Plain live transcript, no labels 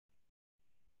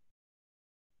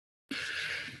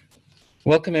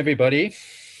Welcome, everybody.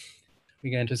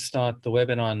 We're going to start the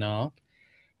webinar now.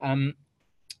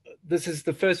 This is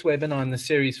the first webinar in the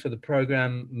series for the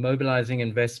program Mobilising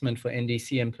Investment for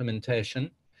NDC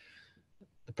Implementation.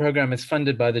 The program is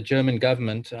funded by the German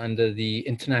government under the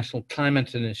International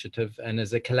Climate Initiative and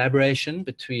is a collaboration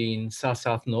between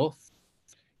SouthSouthNorth,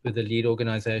 with the lead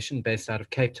organization based out of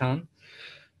Cape Town,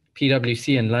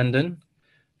 PwC in London,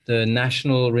 the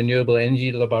National Renewable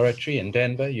Energy Laboratory in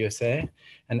Denver, USA,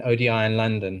 and ODI in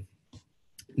London.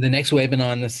 The next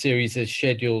webinar in this series is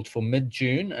scheduled for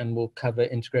mid-June and will cover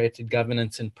integrated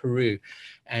governance in Peru.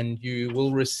 And you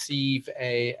will receive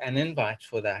an invite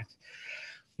for that.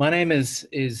 My name is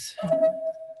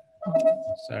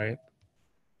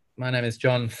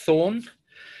John Thorne,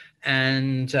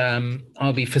 and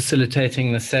I'll be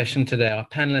facilitating the session today. Our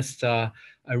panelists are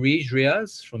Arij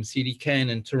Riaz from CDKN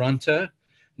in Toronto,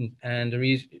 and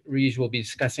Arij will be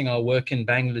discussing our work in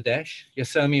Bangladesh.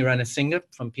 Yasomi Ranasinghe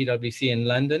from PwC in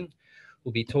London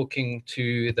will be talking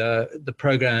to the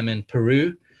program in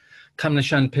Peru.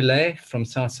 Kamlashan Pillay from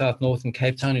SouthSouthNorth in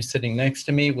Cape Town, who's sitting next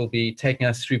to me, will be taking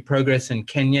us through progress in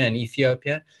Kenya and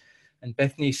Ethiopia. And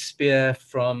Bethany Spear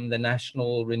from the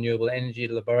National Renewable Energy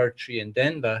Laboratory in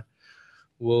Denver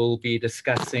will be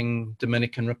discussing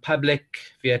Dominican Republic,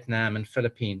 Vietnam, and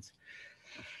Philippines.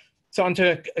 So on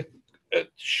to a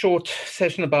short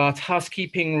session about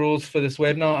housekeeping rules for this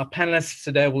webinar. Our panelists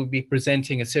today will be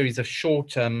presenting a series of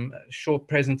short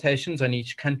presentations on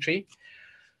each country.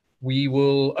 We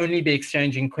will only be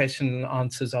exchanging questions and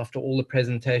answers after all the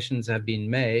presentations have been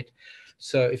made.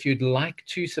 So if you'd like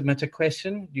to submit a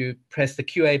question, you press the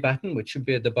QA button, which should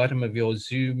be at the bottom of your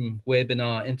Zoom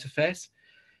webinar interface.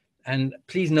 And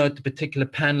please note the particular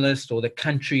panelist or the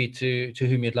country to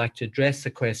whom you'd like to address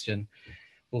the question.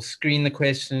 We'll screen the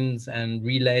questions and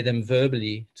relay them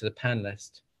verbally to the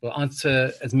panelist. We'll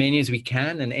answer as many as we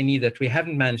can, and any that we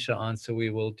haven't managed to answer,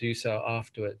 we will do so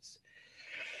afterwards.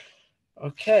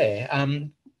 Okay.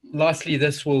 Lastly,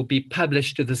 this will be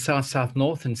published to the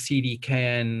SouthSouthNorth and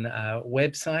CDKN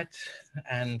website,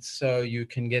 and so you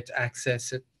can get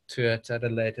access to it at a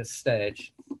later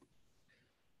stage.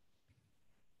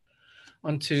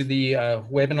 Onto the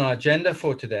webinar agenda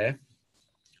for today.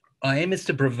 Our aim is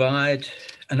to provide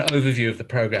an overview of the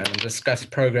program and discuss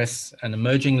progress and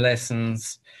emerging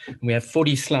lessons. We have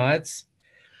 40 slides.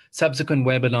 Subsequent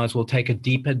webinars will take a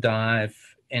deeper dive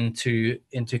into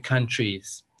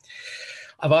countries.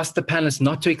 I've asked the panelists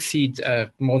not to exceed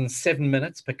more than 7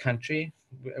 minutes per country.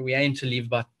 We aim to leave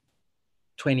about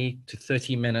 20 to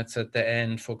 30 minutes at the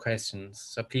end for questions.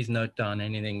 So please note down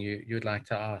anything you'd like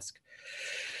to ask.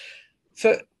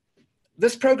 So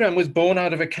this program was born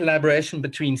out of a collaboration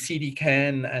between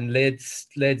CDKN and LED's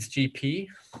GP.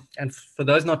 And for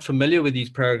those not familiar with these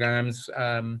programs,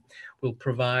 we'll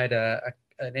provide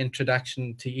an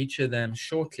introduction to each of them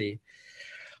shortly.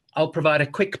 I'll provide a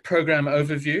quick program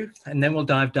overview, and then we'll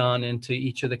dive down into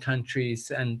each of the countries,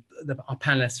 and our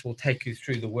panelists will take you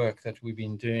through the work that we've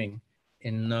been doing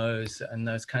in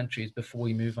those countries before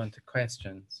we move on to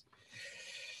questions.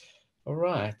 All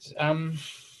right.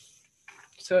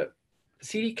 So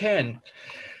CDKN.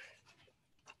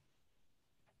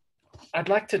 I'd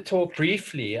like to talk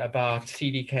briefly about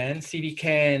CDKN.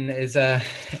 CDKN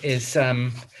is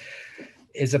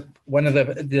one of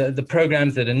the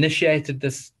programs that initiated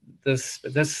this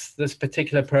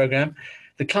particular program.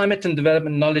 The Climate and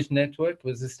Development Knowledge Network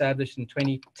was established in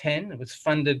 2010. It was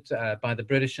funded by the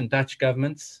British and Dutch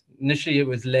governments. Initially, it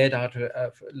was led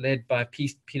by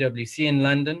PwC in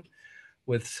London,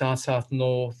 with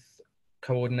SouthSouthNorth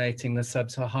coordinating the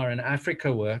Sub-Saharan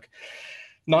Africa work.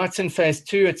 Now it's in phase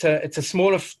 2. It's a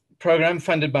smaller program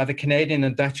funded by the Canadian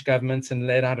and Dutch governments and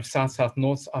led out of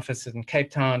SouthSouthNorth's offices in Cape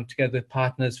Town, together with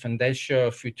partners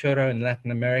Fundacio Futuro in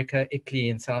Latin America, ICLEI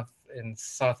in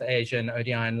South Asia, and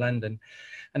ODI in London.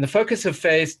 And the focus of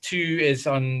phase 2 is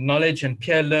on knowledge and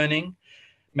peer learning,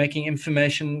 making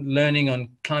information learning on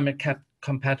climate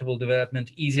compatible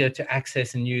development easier to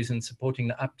access and use, and supporting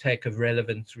the uptake of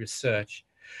relevant research.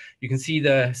 You can see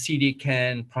the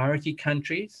CDKN priority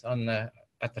countries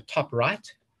at the top right,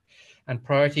 and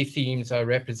priority themes are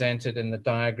represented in the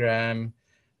diagram,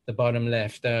 the bottom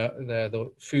left,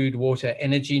 the food, water,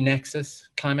 energy nexus,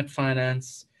 climate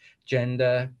finance,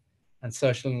 gender, and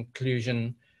social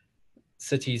inclusion,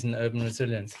 cities and urban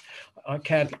resilience.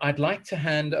 Okay, I'd like to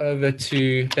hand over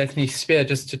to Bethany Spear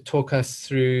just to talk us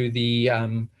through the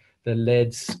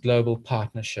LED's global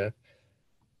partnership.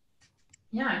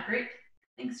 Yeah, great.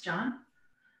 Thanks, John.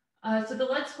 So the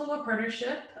LED's Global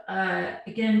Partnership,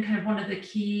 again, kind of one of the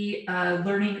key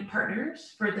learning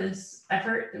partners for this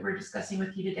effort that we're discussing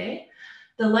with you today.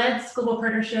 The LEDS Global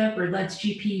Partnership, or LEDS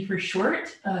GP for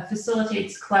short,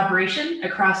 facilitates collaboration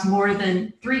across more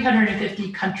than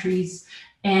 350 countries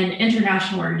and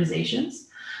international organizations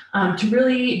to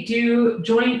really do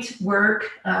joint work,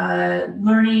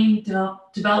 learning,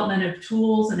 development of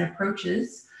tools and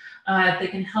approaches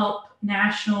that can help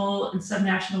national and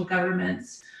subnational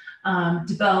governments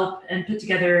develop and put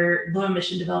together low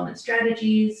emission development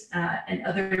strategies and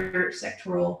other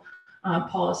sectoral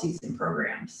policies and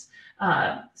programs.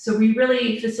 So we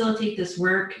really facilitate this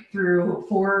work through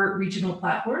 4 regional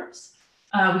platforms.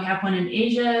 We have one in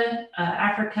Asia,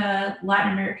 Africa,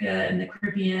 Latin America, and the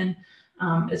Caribbean,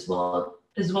 as well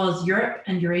as Europe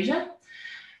and Eurasia.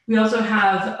 We also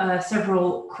have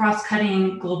several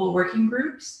cross-cutting global working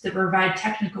groups that provide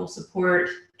technical support,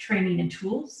 training, and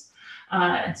tools.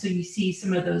 And so you see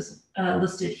some of those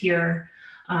listed here,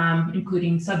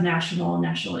 including subnational,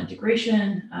 national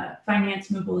integration,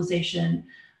 finance mobilization,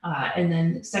 and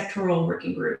then sectoral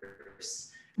working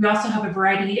groups. We also have a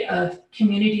variety of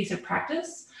communities of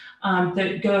practice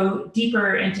that go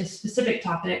deeper into specific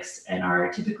topics and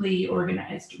are typically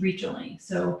organized regionally.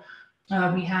 So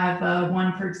we have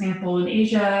one, for example, in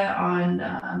Asia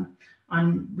on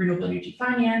renewable energy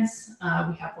finance.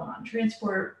 We have one on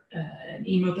transport and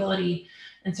e-mobility,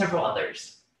 and several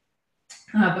others.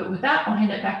 But with that, I'll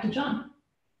hand it back to John.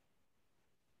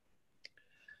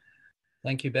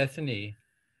 Thank you, Bethany.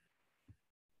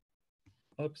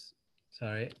 Oops,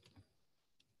 sorry.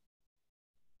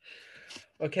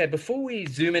 Okay, before we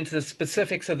zoom into the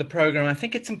specifics of the program, I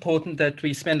think it's important that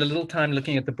we spend a little time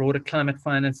looking at the broader climate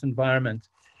finance environment.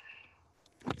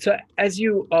 So as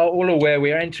you are all aware,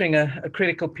 we are entering a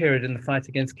critical period in the fight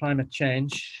against climate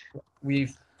change. We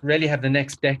really have the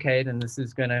next decade, and this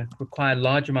is going to require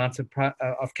large amounts of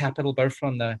capital, both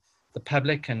from the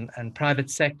public and private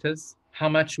sectors. How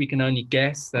much we can only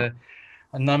guess.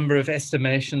 A number of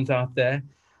estimations out there.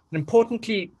 And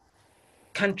importantly,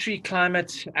 country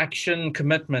climate action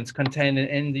commitments contained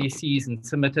in NDCs and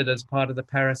submitted as part of the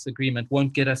Paris Agreement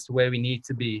won't get us to where we need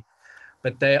to be,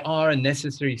 but they are a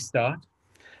necessary start.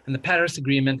 And the Paris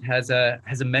Agreement has a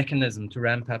mechanism to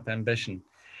ramp up ambition.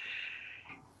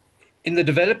 In the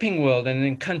developing world and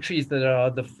in countries that are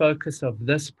the focus of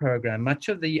this program, much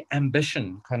of the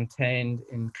ambition contained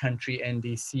in country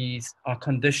NDCs are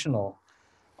conditional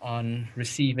on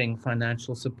receiving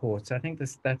financial support. So I think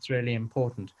that's really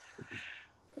important.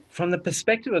 From the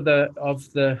perspective of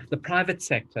the private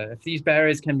sector, if these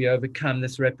barriers can be overcome,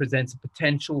 this represents a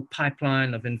potential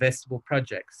pipeline of investable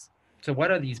projects. So what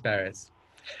are these barriers?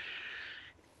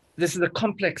 This is a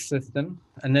complex system,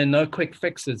 and there are no quick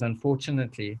fixes,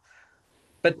 unfortunately.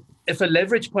 But if a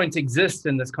leverage point exists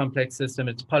in this complex system,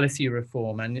 it's policy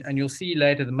reform. And you'll see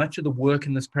later that much of the work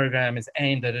in this program is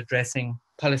aimed at addressing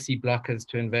policy blockers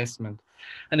to investment.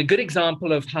 And a good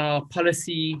example of how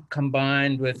policy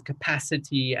combined with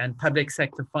capacity and public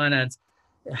sector finance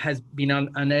has been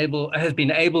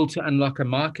able to unlock a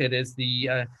market is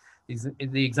the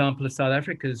example of South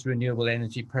Africa's renewable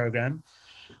energy program,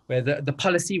 where the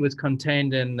policy was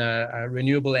contained in a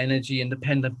renewable energy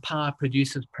independent power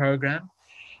producers program.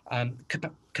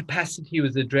 Capacity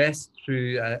was addressed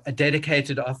through a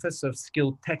dedicated office of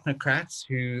skilled technocrats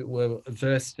who were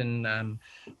versed in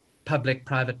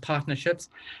public-private partnerships,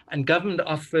 and government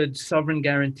offered sovereign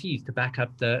guarantees to back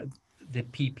up the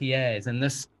PPAs, and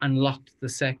this unlocked the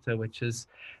sector, which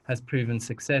has proven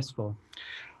successful.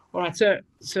 All right,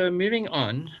 so moving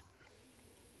on,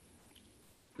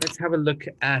 let's have a look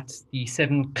at the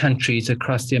 7 countries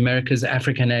across the Americas,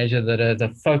 Africa, and Asia that are the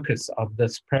focus of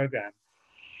this program.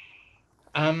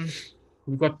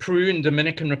 We've got Peru and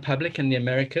Dominican Republic in the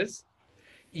Americas,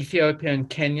 Ethiopia and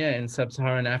Kenya in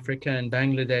sub-Saharan Africa, and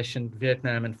Bangladesh and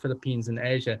Vietnam and Philippines in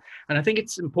Asia. And I think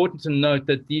it's important to note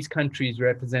that these countries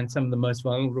represent some of the most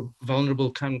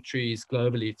vulnerable countries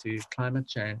globally to climate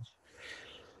change.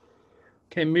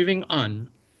 Okay, moving on.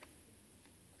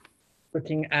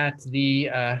 Looking at the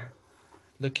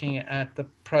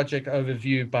project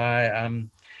overview by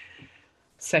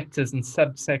sectors and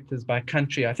subsectors by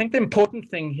country. I think the important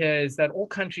thing here is that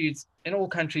in all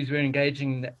countries we're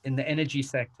engaging in the energy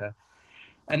sector.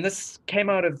 And this came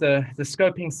out of the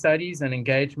scoping studies and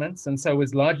engagements, and so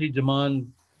was largely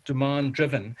demand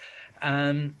driven.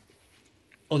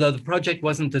 Although the project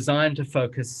wasn't designed to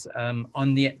focus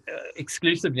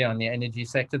exclusively on the energy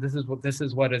sector, this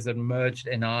is what has emerged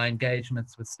in our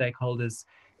engagements with stakeholders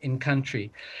in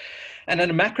country. And at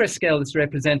a macro scale, this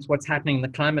represents what's happening in the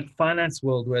climate finance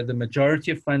world, where the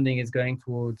majority of funding is going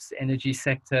towards energy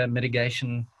sector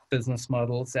mitigation business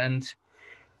models, and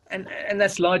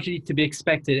that's largely to be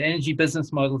expected. Energy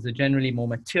business models are generally more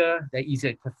mature, they're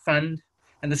easier to fund,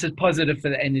 And this is positive for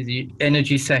the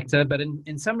energy sector, but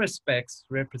in some respects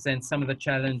represents some of the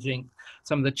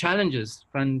challenges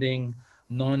funding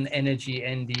non-energy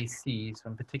NDCs,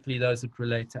 and particularly those that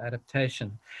relate to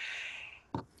adaptation.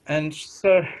 And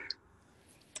so,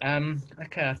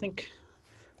 okay, I think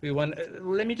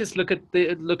let me just look at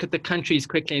the countries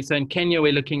quickly. So in Kenya,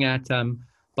 we're looking at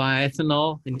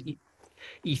bioethanol. In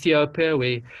Ethiopia,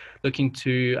 we're looking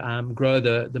to grow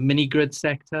the mini grid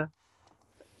sector.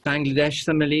 Bangladesh,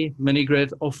 similarly, mini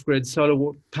grid, off-grid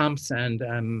solar pumps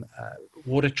and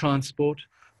water transport.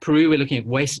 Peru, we're looking at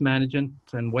waste management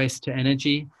and waste to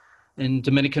energy. In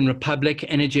Dominican Republic,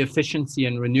 energy efficiency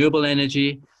and renewable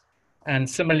energy. And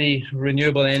similarly,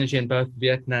 renewable energy in both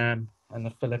Vietnam and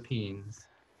the Philippines.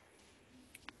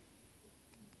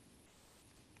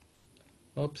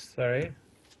 Oops, sorry.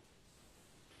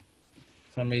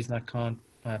 For some reason I can't,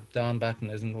 my down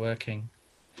button isn't working.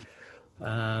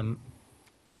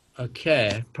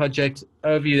 Okay, project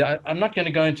overview. I'm not going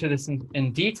to go into this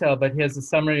in detail, but here's a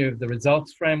summary of the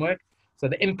results framework. So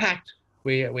the impact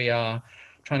we're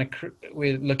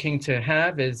looking to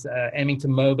have is aiming to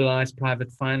mobilize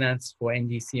private finance for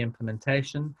NDC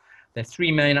implementation. There are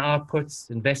three main outputs: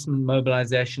 investment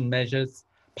mobilization measures,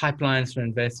 pipelines for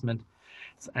investment,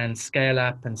 and scale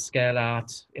up and scale out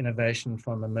innovation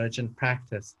from emergent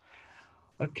practice.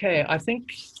 Okay, I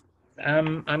think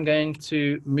I'm going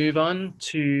to move on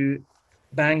to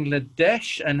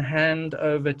Bangladesh and hand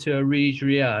over to Arij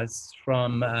Riaz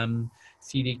from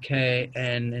CDK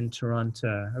and in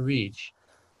Toronto. Arij.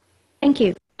 Thank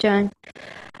you, John.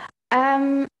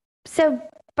 So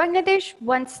Bangladesh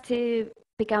wants to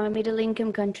become a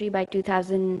middle-income country by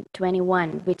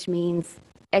 2021, which means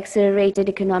accelerated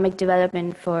economic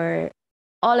development for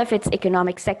all of its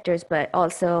economic sectors, but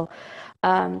also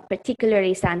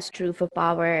particularly stands true for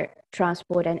power,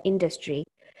 transport, and industry.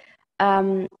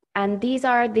 And these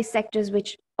are the sectors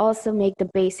which also make the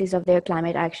basis of their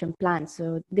climate action plan.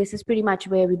 So this is pretty much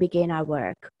where we begin our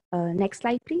work. Next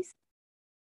slide, please.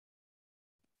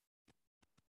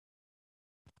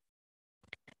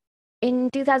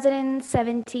 In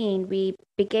 2017, we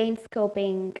began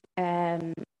scoping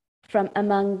from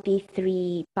among the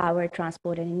three power,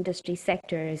 transport, and industry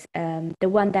sectors, the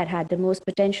one that had the most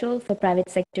potential for private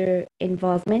sector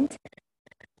involvement.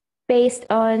 Based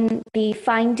on the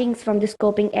findings from the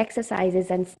scoping exercises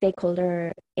and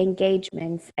stakeholder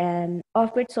engagements,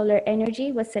 off-grid solar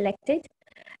energy was selected.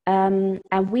 And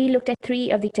we looked at three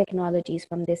of the technologies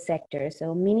from this sector,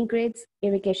 so mini grids,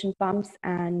 irrigation pumps,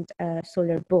 and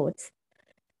solar boats.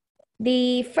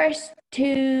 The first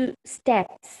two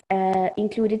steps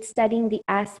included studying the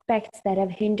aspects that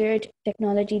have hindered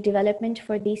technology development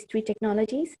for these three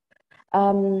technologies,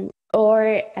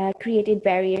 or created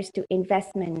barriers to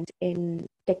investment in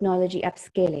technology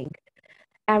upscaling.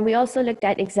 And we also looked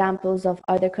at examples of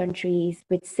other countries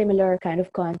with similar kind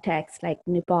of contexts like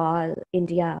Nepal,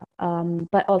 India,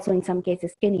 but also in some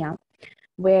cases Kenya,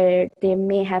 where they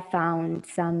may have found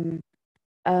some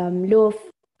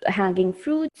low-hanging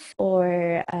fruits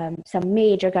or some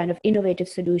major kind of innovative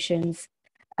solutions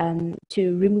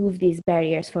to remove these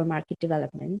barriers for market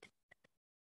development.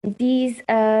 These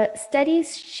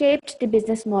studies shaped the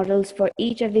business models for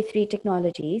each of the three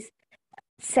technologies,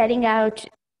 setting out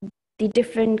the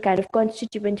different kind of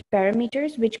constituent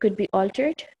parameters which could be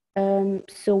altered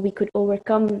so we could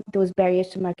overcome those barriers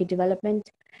to market development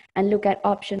and look at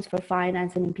options for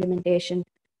finance and implementation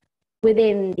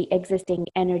within the existing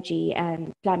energy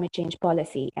and climate change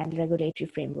policy and regulatory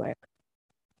framework.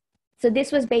 So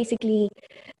this was basically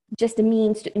just a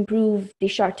means to improve the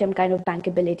short-term kind of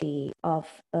bankability of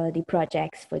the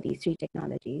projects for these three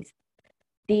technologies.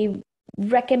 The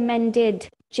recommended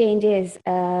changes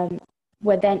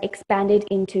were then expanded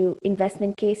into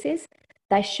investment cases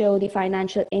that show the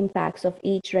financial impacts of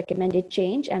each recommended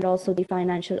change and also the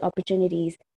financial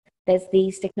opportunities that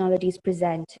these technologies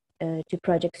present to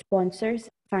project sponsors,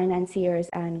 financiers,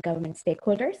 and government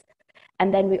stakeholders.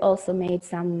 And then we also made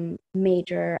some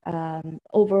major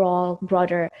overall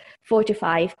broader 4 to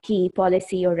 5 key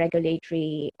policy or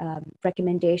regulatory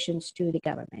recommendations to the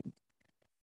government.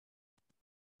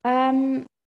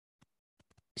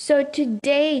 So to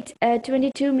date,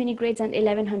 22 mini grids and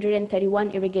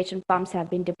 1,131 irrigation pumps have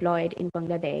been deployed in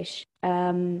Bangladesh.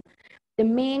 The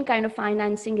main kind of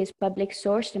financing is public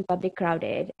sourced and public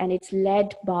crowded, and it's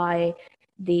led by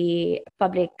the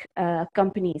public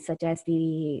companies such as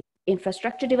the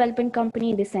Infrastructure Development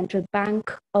Company, the Central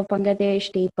Bank of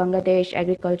Bangladesh, the Bangladesh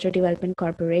Agriculture Development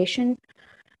Corporation,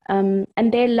 and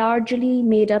they're largely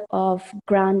made up of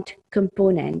grant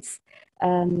components,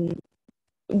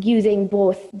 using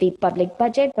both the public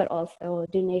budget, but also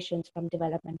donations from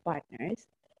development partners.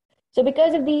 So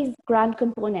because of these grant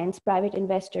components, private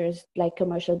investors like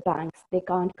commercial banks, they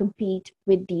can't compete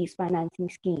with these financing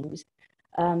schemes.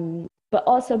 But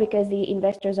also because the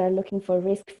investors are looking for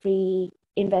risk-free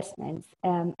investments,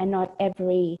 and not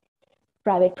every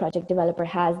private project developer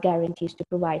has guarantees to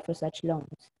provide for such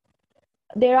loans.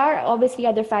 There are obviously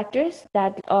other factors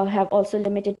that have also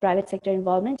limited private sector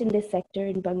involvement in this sector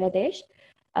in Bangladesh.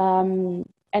 And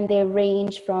they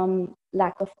range from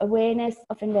lack of awareness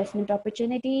of investment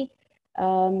opportunity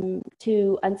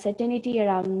to uncertainty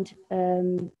around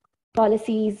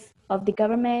policies of the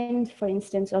government, for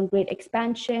instance, on grid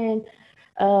expansion.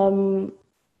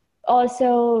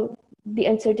 Also, the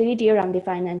uncertainty around the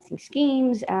financing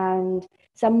schemes and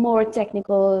some more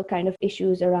technical kind of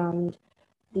issues around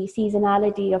the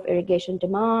seasonality of irrigation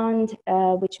demand,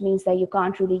 which means that you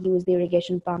can't really use the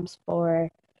irrigation pumps for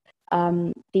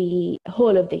the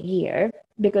whole of the year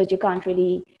because you can't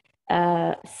really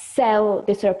sell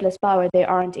the surplus power. There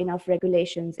aren't enough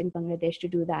regulations in Bangladesh to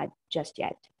do that just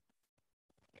yet.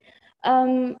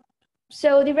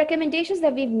 So the recommendations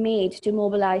that we've made to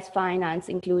mobilize finance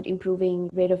include improving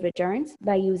rate of returns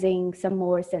by using some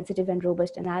more sensitive and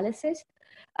robust analysis.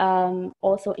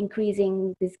 Also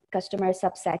increasing this customer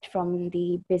subset from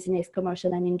the business,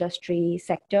 commercial, and industry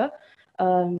sector,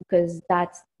 because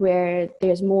that's where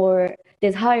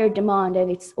there's higher demand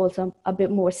and it's also a bit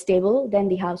more stable than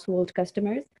the household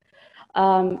customers.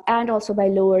 And also by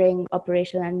lowering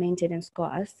operational and maintenance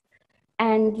costs.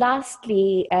 And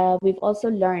lastly, we've also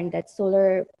learned that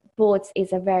solar boats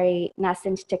is a very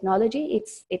nascent technology.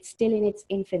 It's still in its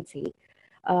infancy,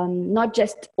 not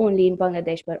just only in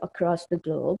Bangladesh, but across the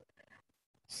globe.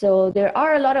 So there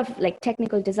are a lot of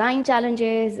technical design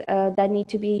challenges that need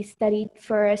to be studied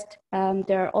first.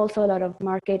 There are also a lot of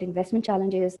market investment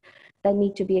challenges that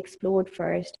need to be explored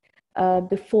first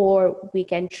before we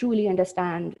can truly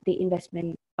understand the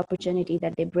investment opportunity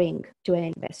that they bring to an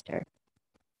investor.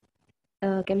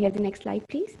 Can we have the next slide,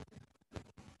 please?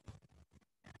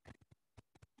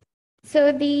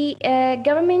 So the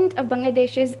government of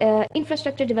Bangladesh's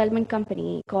infrastructure development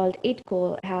company called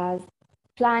ITCO has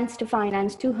plans to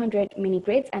finance 200 mini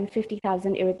grids and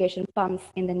 50,000 irrigation pumps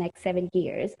in the next 7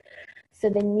 years. So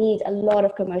they need a lot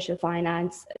of commercial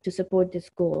finance to support this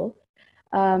goal.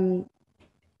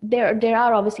 There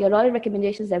are obviously a lot of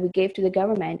recommendations that we gave to the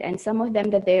government, and some of them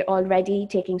that they're already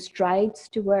taking strides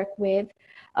to work with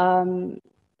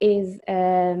is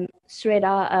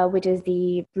SREDA, which is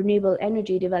the Renewable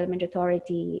Energy Development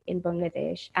Authority in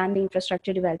Bangladesh, and the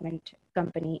infrastructure development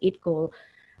company, ITCO,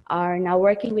 are now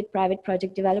working with private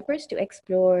project developers to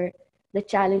explore the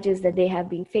challenges that they have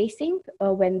been facing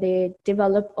when they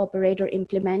develop, operate, or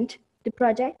implement the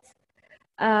projects.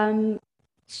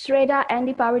 SREDA and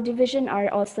the Power Division are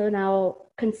also now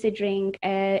considering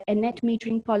a net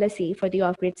metering policy for the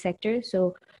off-grid sector,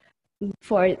 so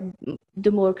for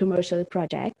the more commercial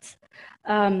projects,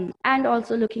 and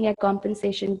also looking at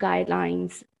compensation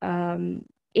guidelines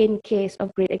in case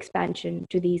of grid expansion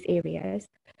to these areas.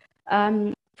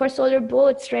 For solar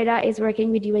boats, SREDA is working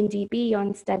with UNDP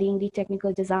on studying the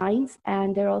technical designs,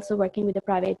 and they're also working with a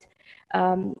private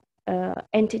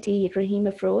entity, Rahim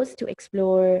Afroz, to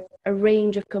explore a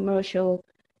range of commercial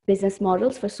business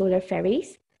models for solar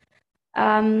ferries.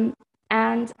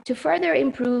 And to further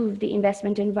improve the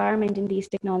investment environment in these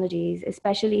technologies,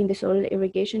 especially in the solar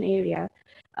irrigation area,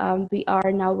 we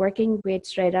are now working with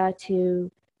SREDA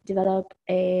to develop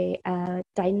a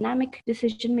dynamic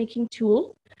decision-making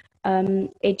tool,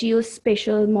 a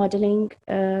geospatial modeling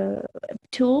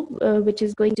tool, which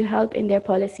is going to help in their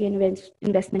policy and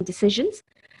investment decisions.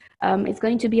 It's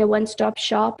going to be a one-stop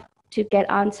shop to get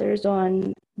answers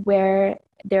on where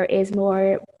there is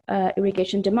more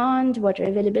irrigation demand, water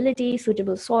availability,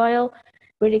 suitable soil,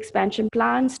 grid expansion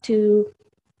plans to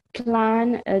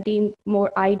plan the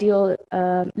more ideal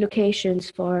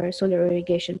locations for solar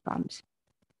irrigation pumps.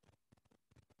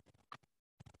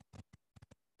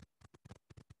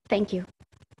 Thank you.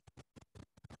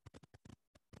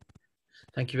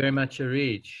 Thank you very much,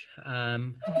 Arij.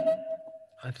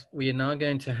 We are now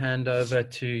going to hand over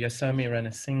to Yasomi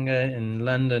Ranasinghe in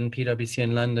London, PwC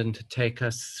in London, to take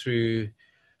us through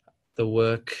the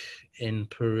work in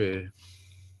Peru.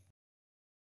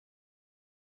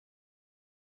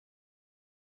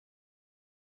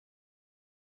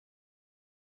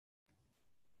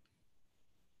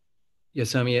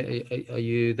 Yasomi, are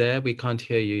you there? We can't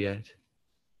hear you yet.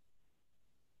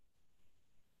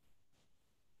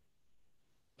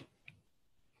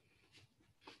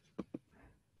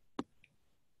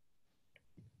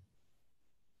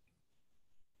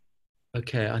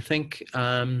 Okay, I think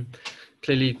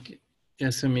clearly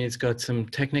Yasumi's got some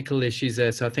technical issues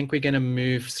there, so I think we're going to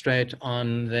move straight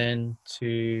on then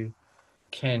to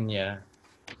Kenya.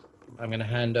 I'm going to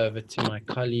hand over to my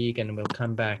colleague and we'll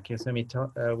come back. Yasumi,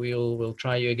 we'll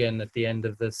try you again at the end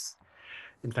of this,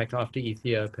 in fact, after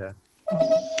Ethiopia.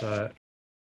 So,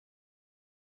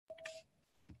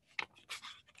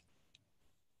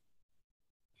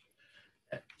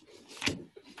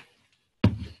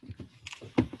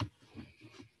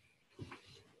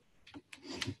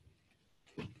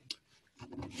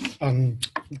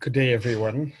 good day,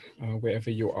 everyone, wherever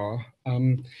you are.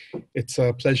 It's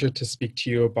a pleasure to speak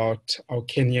to you about our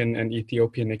Kenyan and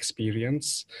Ethiopian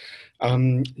experience.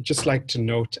 Just like to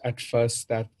note at first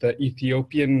that the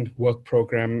Ethiopian work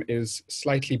program is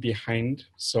slightly behind.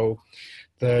 So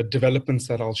the developments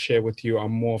that I'll share with you are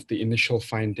more of the initial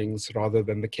findings rather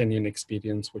than the Kenyan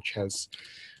experience, which has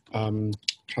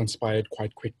transpired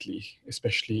quite quickly,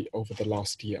 especially over the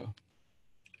last year.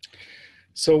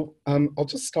 So I'll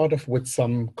just start off with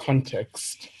some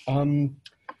context.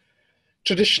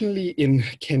 Traditionally in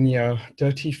Kenya,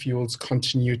 dirty fuels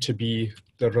continue to be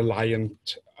the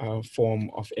reliant form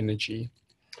of energy,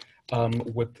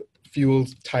 with fuel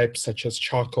types such as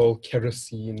charcoal,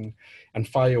 kerosene, and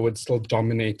firewood still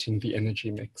dominating the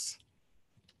energy mix.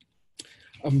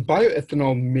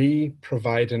 Bioethanol may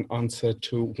provide an answer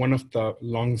to one of the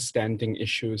long-standing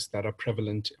issues that are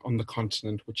prevalent on the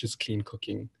continent, which is clean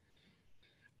cooking.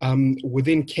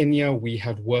 Within Kenya, we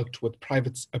have worked with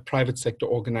a private sector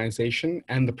organization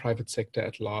and the private sector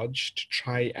at large to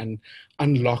try and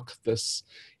unlock this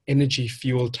energy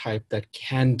fuel type that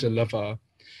can deliver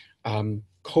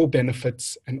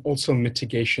co-benefits and also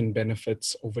mitigation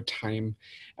benefits over time,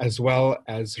 as well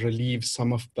as relieve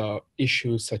some of the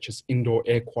issues such as indoor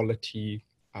air quality,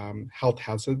 health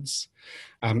hazards,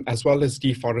 as well as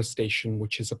deforestation,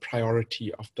 which is a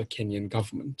priority of the Kenyan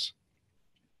government.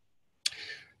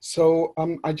 So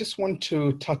I just want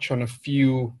to touch on a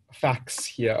few facts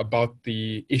here about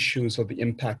the issues or the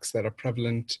impacts that are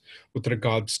prevalent with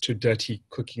regards to dirty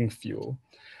cooking fuel.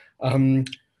 In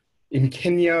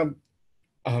Kenya,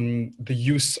 the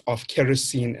use of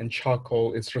kerosene and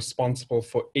charcoal is responsible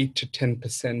for 8 to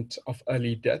 10% of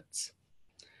early deaths.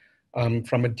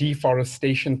 From a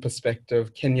deforestation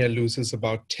perspective, Kenya loses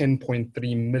about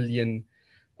 10.3 million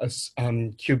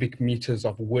cubic meters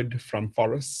of wood from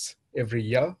forests every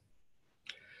year.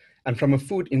 And from a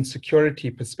food insecurity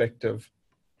perspective,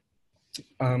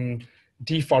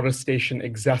 deforestation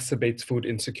exacerbates food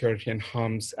insecurity and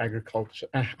harms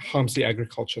the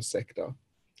agriculture sector.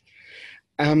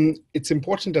 It's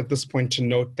important at this point to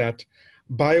note that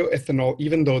bioethanol,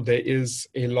 even though there is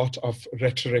a lot of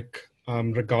rhetoric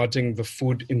regarding the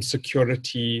food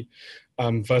insecurity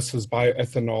versus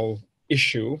bioethanol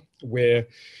issue, where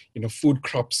food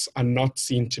crops are not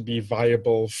seen to be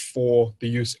viable for the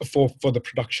use for the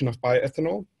production of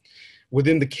bioethanol.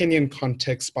 Within the Kenyan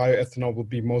context, bioethanol will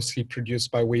be mostly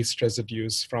produced by waste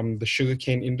residues from the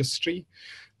sugarcane industry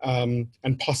and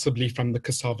possibly from the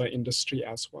cassava industry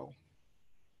as well.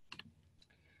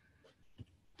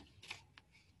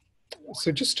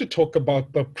 So just to talk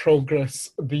about the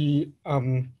progress, the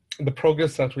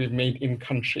progress that we've made in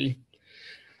country.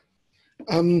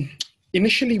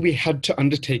 Initially, we had to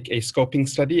undertake a scoping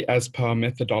study as per our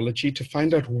methodology to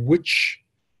find out which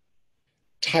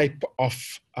type of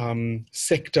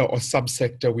sector or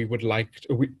subsector we would like,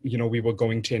 we were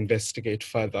going to investigate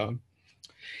further.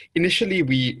 Initially,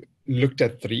 we looked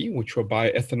at 3, which were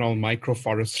bioethanol,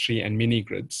 microforestry, and mini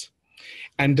grids,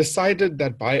 and decided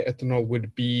that bioethanol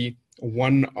would be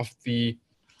one of the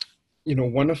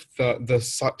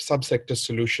subsector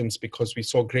solutions because we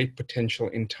saw great potential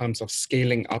in terms of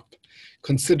scaling up,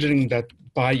 considering that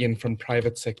buy-in from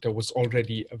private sector was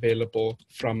already available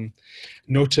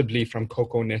notably from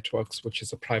Cocoa Networks, which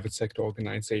is a private sector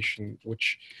organization,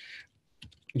 which,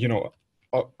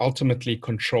 ultimately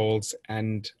controls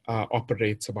and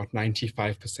operates about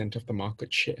 95% of the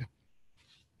market share.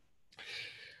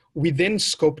 We then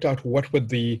scoped out what were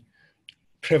the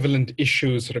prevalent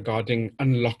issues regarding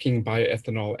unlocking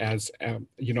bioethanol as a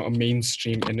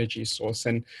mainstream energy source,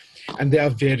 and there are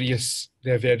various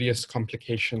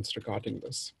complications regarding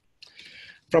this.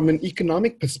 From an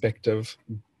economic perspective,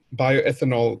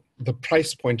 bioethanol, the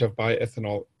price point of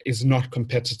bioethanol is not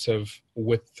competitive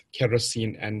with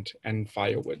kerosene and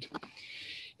firewood.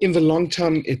 In the long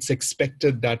term, it's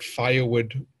expected that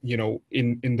firewood,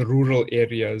 in the rural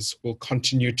areas will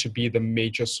continue to be the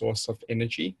major source of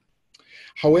energy.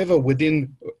 However,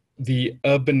 within the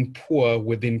urban poor,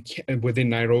 within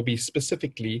Nairobi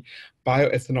specifically,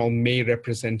 bioethanol may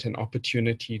represent an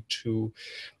opportunity to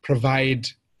provide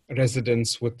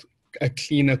residents with a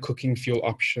cleaner cooking fuel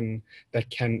option that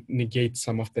can negate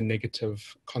some of the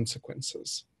negative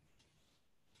consequences.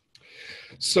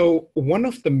 So one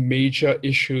of the major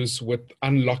issues with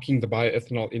unlocking the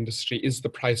bioethanol industry is the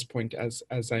price point,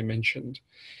 as I mentioned.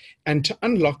 And to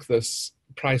unlock this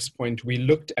price point, we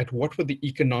looked at what were the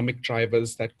economic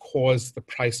drivers that caused the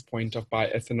price point of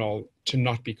bioethanol to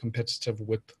not be competitive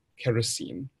with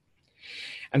kerosene.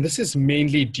 And this is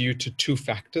mainly due to two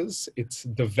factors. It's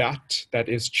the VAT that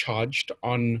is charged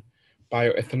on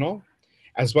bioethanol,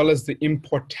 as well as the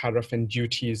import tariff and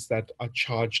duties that are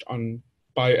charged on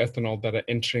bioethanol that are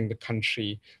entering the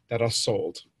country that are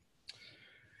sold.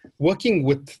 Working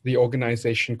with the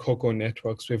organization Cocoa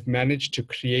Networks, we've managed to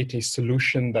create a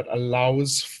solution that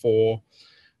allows for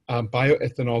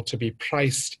bioethanol to be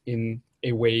priced in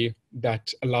a way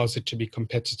that allows it to be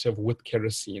competitive with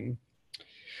kerosene.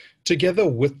 Together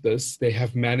with this, they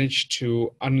have managed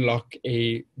to unlock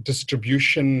a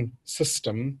distribution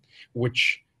system,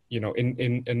 which, you know,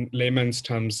 in layman's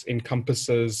terms,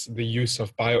 encompasses the use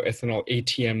of bioethanol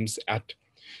ATMs at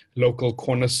local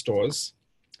corner stores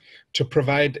to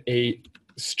provide a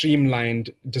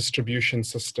streamlined distribution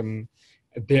system,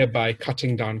 thereby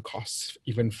cutting down costs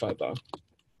even further.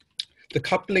 The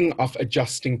coupling of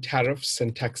adjusting tariffs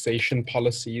and taxation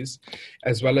policies,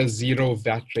 as well as zero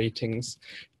VAT ratings,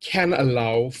 can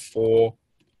allow for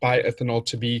bioethanol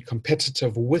to be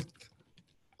competitive with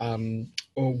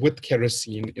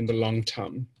kerosene in the long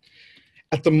term.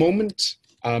 At the moment,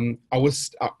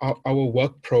 our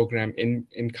work program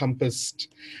encompassed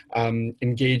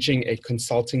engaging a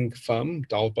consulting firm,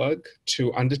 Dahlberg,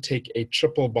 to undertake a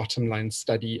triple bottom line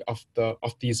study of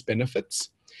these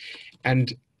benefits,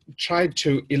 and tried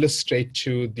to illustrate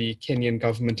to the Kenyan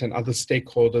government and other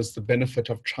stakeholders the benefit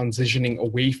of transitioning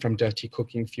away from dirty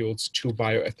cooking fuels to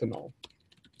bioethanol.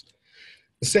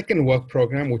 The second work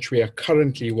program, which we are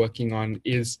currently working on,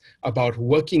 is about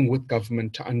working with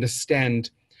government to understand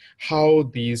how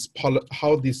this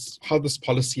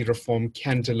policy reform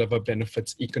can deliver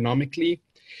benefits economically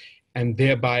and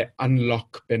thereby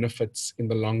unlock benefits in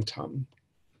the long term.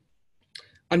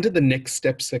 Under the next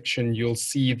step section, you'll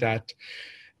see that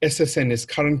SSN is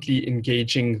currently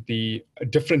engaging the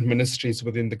different ministries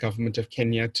within the government of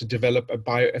Kenya to develop a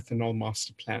bioethanol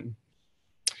master plan.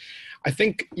 I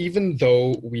think even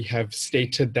though we have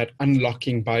stated that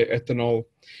unlocking bioethanol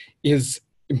is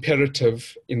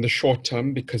imperative in the short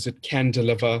term because it can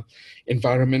deliver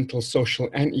environmental, social,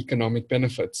 and economic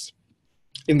benefits,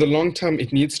 in the long term,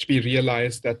 it needs to be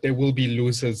realized that there will be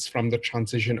losers from the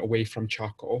transition away from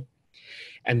charcoal.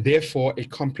 And therefore, a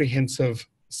comprehensive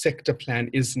sector plan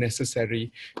is necessary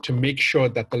to make sure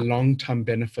that the long-term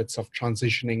benefits of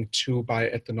transitioning to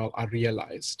bioethanol are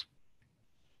realized.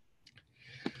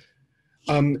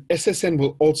 SSN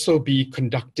will also be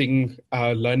conducting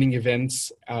learning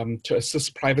events to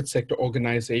assist private sector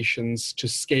organizations to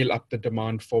scale up the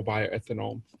demand for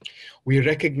bioethanol. We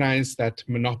recognize that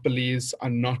monopolies are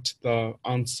not the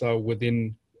answer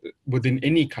within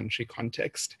any country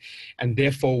context, and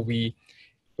therefore we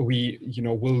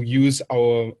will use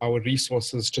our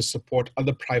resources to support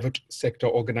other private sector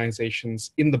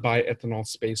organizations in the bioethanol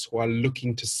space who are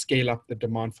looking to scale up the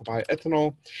demand for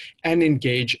bioethanol and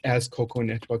engage, as Cocoa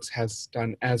Networks has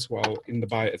done as well, in the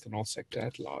bioethanol sector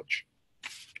at large.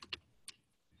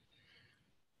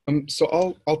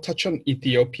 So I'll touch on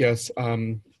Ethiopia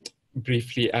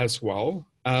briefly as well.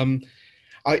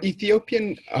 Our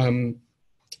Ethiopian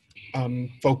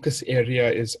focus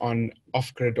area is on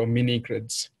off-grid or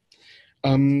mini-grids.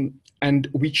 And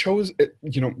we chose,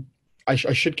 I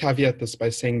should caveat this by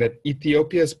saying that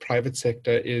Ethiopia's private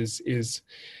sector is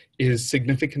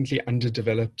significantly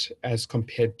underdeveloped as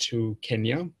compared to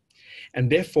Kenya. And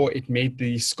therefore it made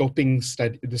the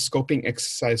scoping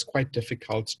exercise quite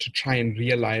difficult to try and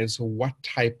realize what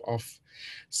type of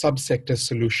subsector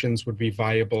solutions would be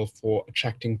viable for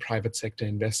attracting private sector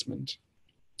investment.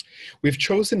 We've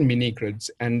chosen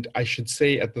mini-grids, and I should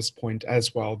say at this point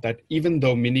as well that even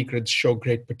though mini-grids show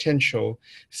great potential,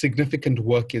 significant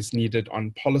work is needed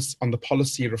on the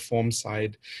policy reform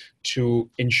side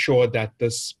to ensure that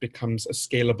this becomes a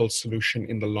scalable solution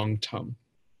in the long term.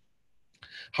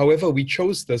 However, we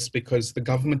chose this because the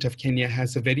government of Kenya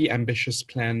has a very ambitious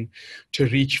plan to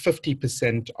reach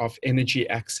 50% of energy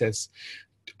access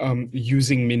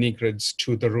using mini-grids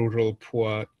to the rural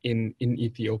poor in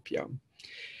Ethiopia.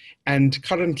 And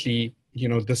currently,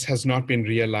 this has not been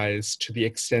realized to the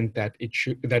extent that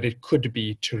it could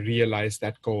be to realize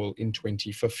that goal in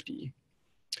 2050.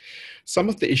 Some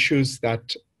of the issues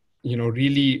that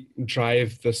really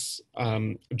drive this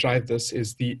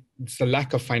is the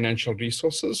lack of financial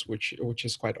resources, which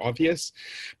is quite obvious,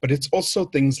 but it's also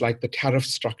things like the tariff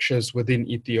structures within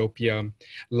Ethiopia,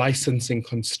 licensing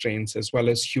constraints, as well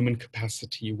as human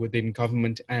capacity within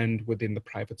government and within the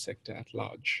private sector at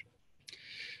large.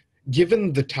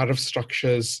 Given the tariff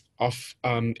structures of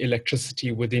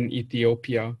electricity within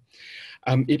Ethiopia,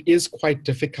 it is quite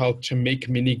difficult to make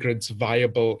mini-grids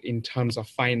viable in terms of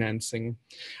financing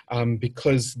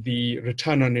because the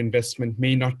return on investment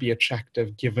may not be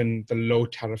attractive given the low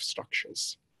tariff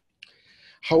structures.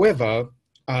 However,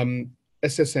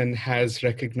 SSN has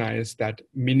recognized that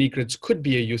mini-grids could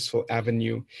be a useful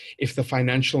avenue if the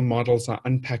financial models are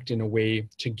unpacked in a way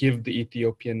to give the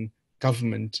Ethiopian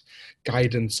government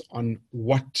guidance on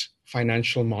what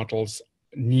financial models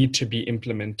need to be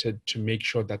implemented to make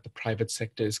sure that the private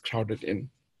sector is crowded in.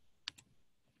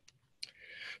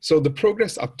 So the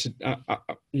progress up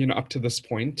to this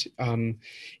point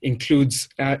includes,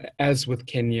 as with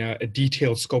Kenya, a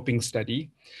detailed scoping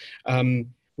study.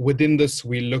 Within this,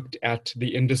 we looked at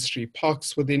the industry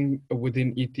parks within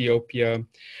Ethiopia,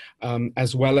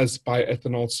 as well as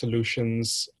bioethanol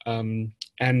solutions and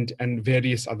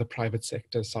various other private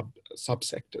sector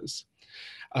subsectors.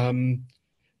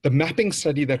 The mapping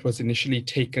study that was initially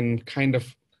taken kind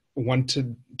of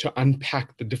wanted to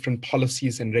unpack the different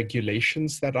policies and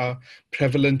regulations that are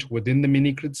prevalent within the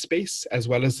mini-grid space, as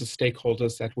well as the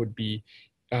stakeholders that would be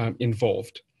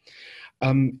involved.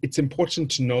 It's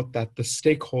important to note that the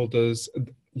stakeholders,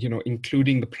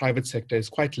 including the private sector, is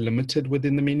quite limited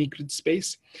within the mini-grid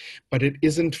space, but it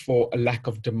isn't for a lack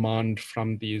of demand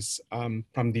from these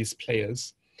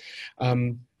players.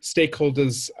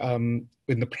 Stakeholders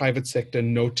in the private sector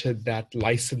noted that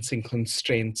licensing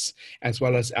constraints, as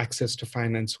well as access to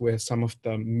finance, were some of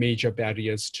the major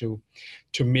barriers to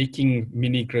making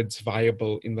mini-grids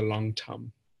viable in the long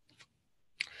term.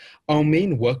 Our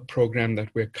main work program that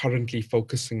we're currently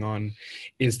focusing on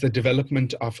is the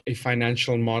development of a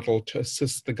financial model to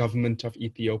assist the government of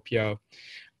Ethiopia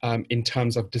in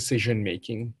terms of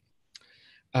decision-making.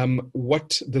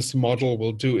 What this model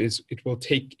will do is it will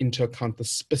take into account the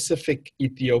specific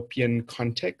Ethiopian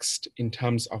context in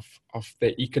terms of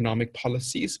their economic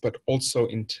policies, but also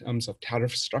in terms of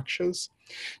tariff structures,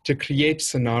 to create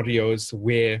scenarios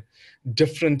where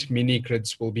different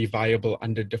mini-grids will be viable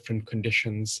under different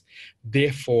conditions,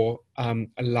 therefore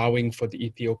allowing for the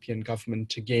Ethiopian government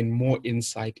to gain more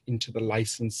insight into the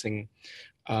licensing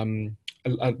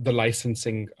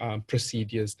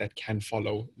procedures that can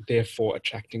follow, therefore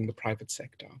attracting the private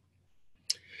sector.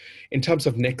 In terms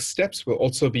of next steps, we'll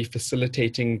also be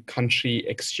facilitating country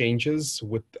exchanges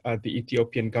with the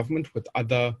Ethiopian government with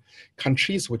other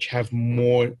countries which have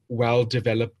more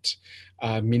well-developed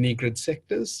mini-grid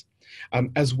sectors,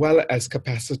 as well as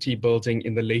capacity building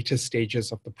in the later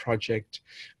stages of the project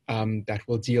that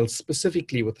will deal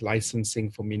specifically with licensing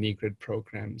for mini-grid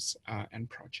programs and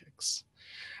projects.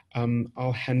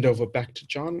 I'll hand over back to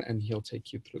John and he'll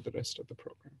take you through the rest of the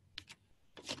program.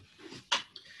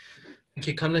 Thank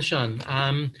you,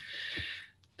 Kamlashan.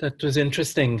 That was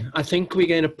interesting. I think we're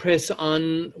going to press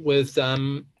on with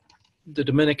the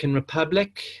Dominican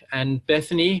Republic and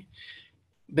Bethany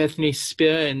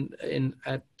Spear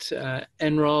at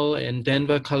NREL in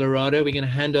Denver, Colorado. We're going to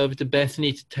hand over to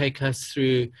Bethany to take us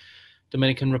through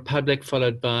Dominican Republic,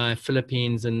 followed by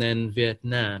Philippines and then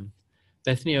Vietnam.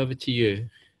 Bethany, over to you.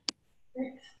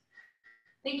 Great.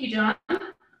 Thank you, John.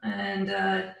 And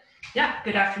yeah,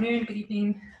 good afternoon, good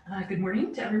evening, good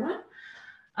morning to everyone.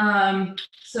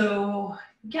 So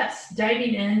yes,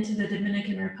 diving into the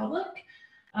Dominican Republic.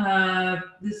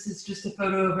 This is just a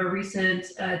photo of a recent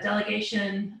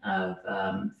delegation of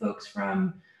folks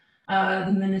from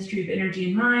the Ministry of Energy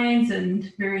and Mines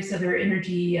and various other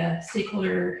energy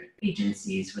stakeholder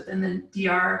agencies within the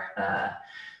DR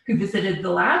who visited the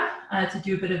lab to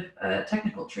do a bit of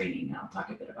technical training. I'll talk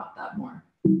a bit about that more.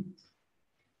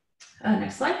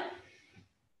 Next slide.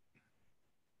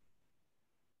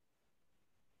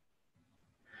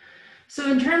 So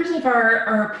in terms of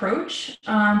our approach,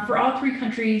 for all three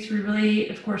countries, we really,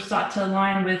 of course, sought to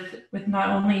align with not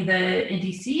only the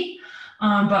NDC,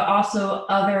 but also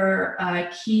other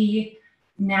key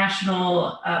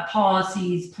national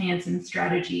policies, plans, and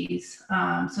strategies.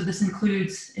 So this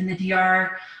includes in the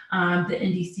DR, the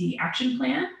NDC Action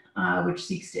Plan, which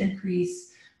seeks to increase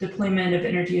deployment of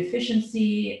energy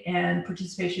efficiency and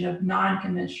participation of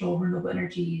non-conventional renewable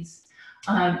energies,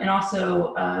 and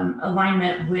also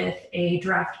alignment with a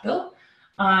draft bill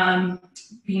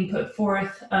being put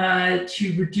forth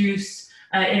to reduce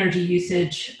energy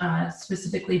usage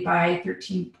specifically by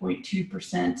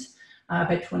 13.2%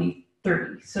 by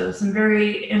 2030. So some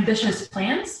very ambitious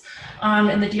plans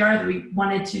in the DR that we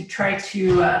wanted to try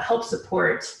to help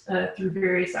support through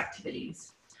various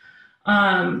activities.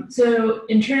 So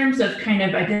in terms of kind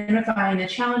of identifying the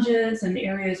challenges and the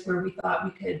areas where we thought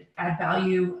we could add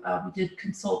value, we did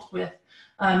consult with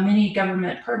many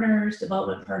government partners,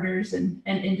 development partners, and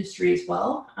industry as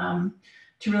well,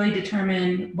 to really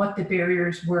determine what the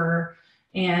barriers were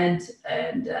and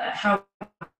how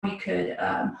we could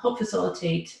help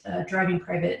facilitate driving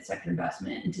private sector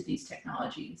investment into these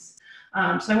technologies.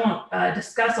 So I won't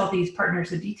discuss all these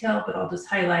partners in detail, but I'll just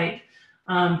highlight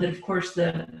that, of course,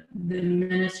 the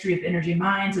Ministry of Energy and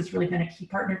Mines has really been a key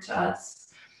partner to us.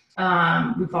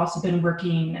 We've also been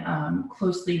working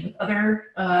closely with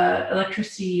other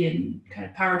electricity and kind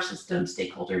of power system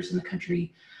stakeholders in the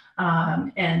country.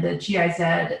 And the GIZ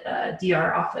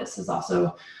DR office has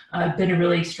also been a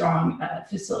really strong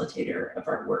facilitator of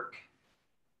our work.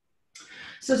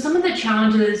 So some of the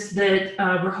challenges that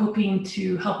we're hoping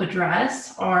to help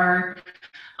address are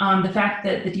the fact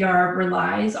that the DR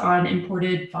relies on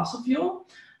imported fossil fuel,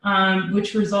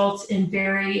 which results in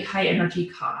very high energy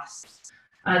costs.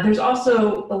 There's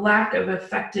also a lack of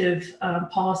effective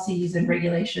policies and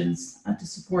regulations to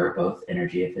support both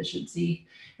energy efficiency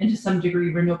and to some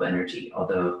degree renewable energy,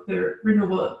 although the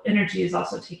renewable energy is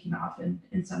also taking off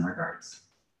in some regards.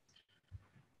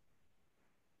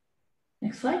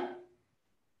 Next slide.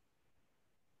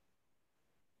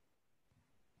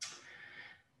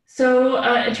 So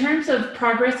in terms of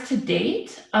progress to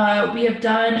date, we have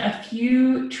done a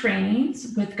few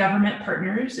trainings with government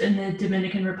partners in the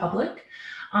Dominican Republic.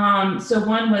 So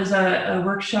one was a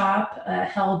workshop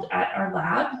held at our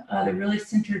lab that really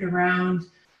centered around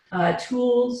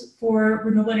tools for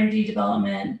renewable energy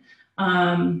development,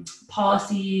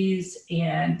 policies,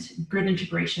 and grid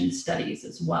integration studies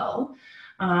as well.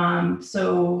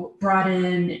 So brought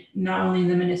in not only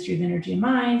the Ministry of Energy and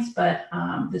Mines, but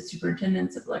the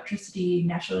Superintendents of Electricity,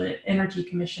 National Energy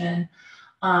Commission,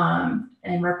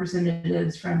 and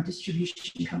representatives from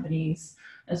distribution companies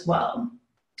as well.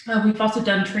 We've also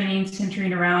done training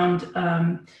centering around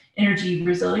energy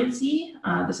resiliency.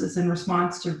 This is in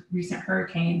response to recent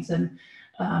hurricanes and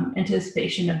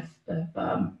anticipation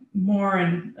of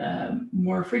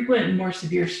more frequent and more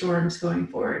severe storms going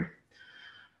forward.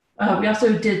 We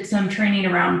also did some training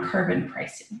around carbon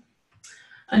pricing.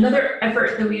 Another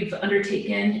effort that we've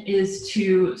undertaken is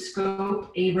to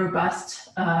scope a robust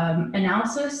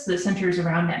analysis that centers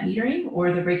around net metering,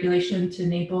 or the regulation to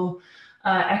enable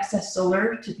excess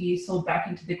solar to be sold back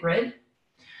into the grid.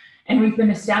 And we've been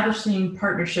establishing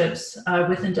partnerships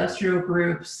with industrial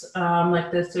groups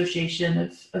like the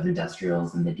Association of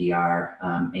Industrials in the DR,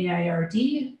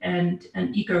 AIRD, and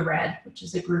EcoRed, which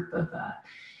is a group of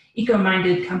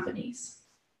eco-minded companies.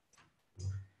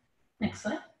 Next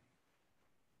slide.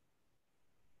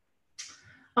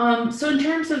 So in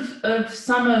terms of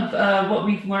some of what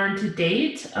we've learned to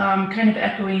date, kind of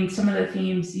echoing some of the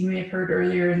themes you may have heard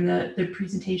earlier in the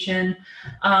presentation,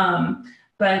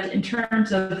 but in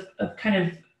terms of kind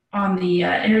of on the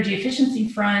energy efficiency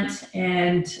front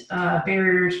and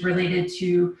barriers related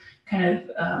to kind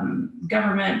of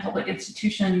government, public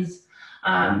institutions,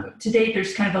 to date,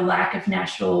 there's kind of a lack of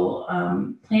national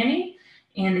planning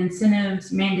and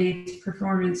incentives, mandates,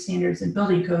 performance standards, and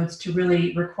building codes to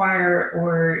really require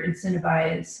or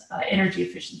incentivize energy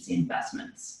efficiency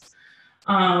investments.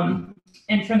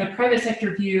 And from the private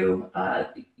sector view,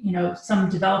 some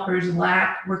developers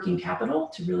lack working capital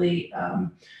to really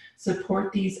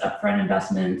support these upfront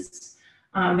investments.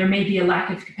 There may be a lack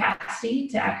of capacity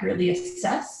to accurately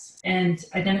assess and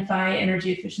identify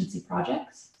energy efficiency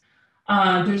projects.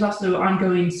 There's also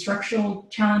ongoing structural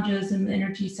challenges in the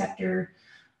energy sector,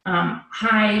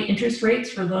 high interest rates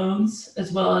for loans,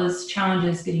 as well as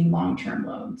challenges getting long-term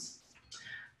loans.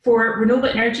 For renewable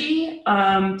energy,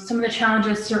 some of the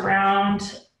challenges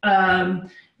surround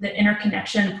the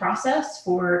interconnection process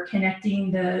for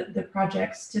connecting the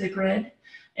projects to the grid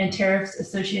and tariffs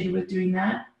associated with doing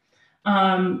that.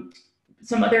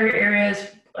 Some other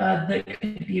areas that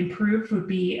could be improved would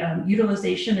be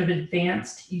utilization of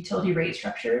advanced utility rate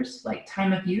structures like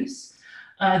time of use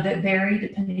that vary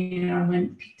depending on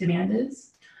when peak demand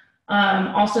is.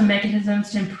 Also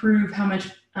mechanisms to improve how much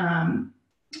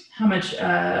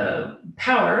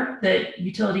power that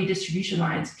utility distribution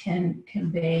lines can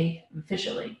convey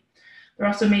efficiently. There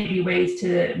also may be ways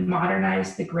to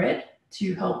modernize the grid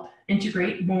to help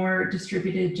integrate more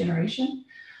distributed generation.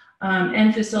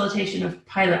 And facilitation of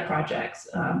pilot projects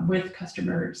with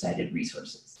customer-sited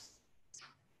resources.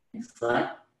 Next slide.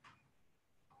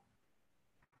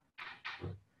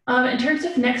 In terms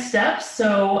of next steps,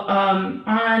 so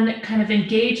on kind of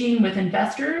engaging with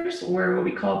investors, or what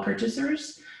we call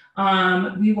purchasers,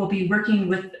 we will be working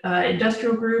with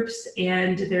industrial groups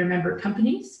and their member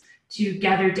companies to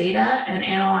gather data and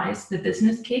analyze the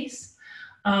business case.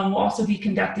 We'll also be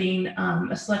conducting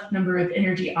a select number of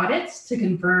energy audits to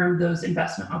confirm those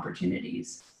investment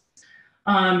opportunities.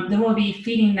 Then we'll be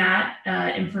feeding that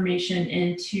information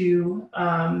into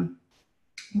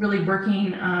really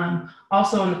working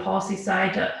also on the policy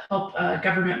side to help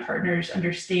government partners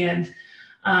understand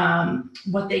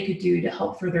what they could do to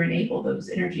help further enable those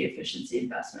energy efficiency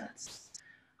investments.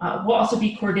 We'll also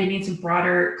be coordinating some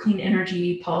broader clean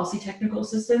energy policy technical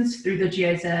assistance through the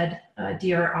GIZ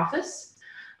DR office,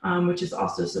 which is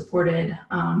also supported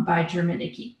by German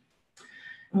ICI.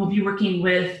 We'll be working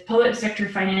with public sector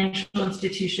financial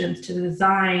institutions to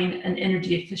design an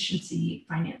energy efficiency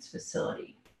finance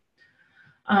facility.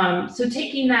 So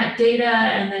taking that data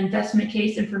and the investment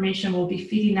case information, we'll be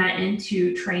feeding that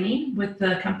into training with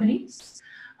the companies,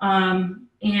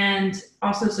 and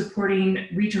also supporting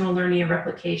regional learning and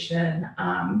replication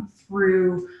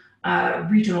through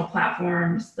regional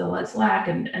platforms, the LESLAC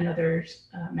and other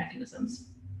mechanisms.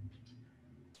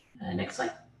 Next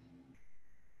slide.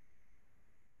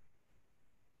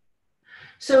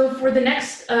 So for the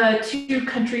next two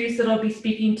countries that I'll be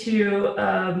speaking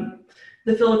to,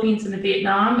 the Philippines and the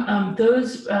Vietnam,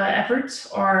 those efforts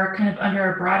are kind of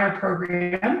under a broader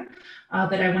program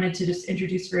that I wanted to just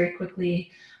introduce very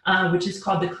quickly, which is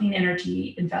called the Clean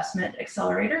Energy Investment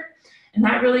Accelerator. And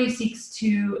that really seeks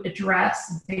to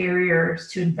address barriers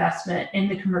to investment in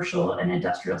the commercial and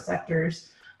industrial sectors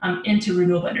into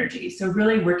renewable energy. So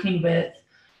really working with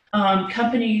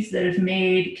companies that have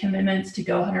made commitments to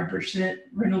go 100%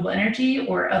 renewable energy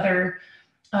or other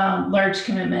large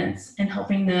commitments, and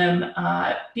helping them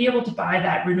be able to buy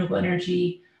that renewable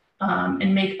energy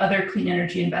and make other clean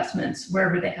energy investments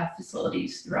wherever they have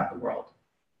facilities throughout the world.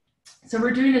 So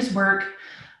we're doing this work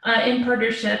in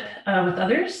partnership with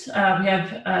others. We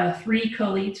have 3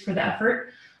 co-leads for the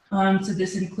effort. So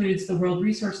this includes the World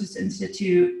Resources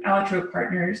Institute, Allotrope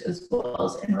Partners, as well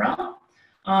as NREL.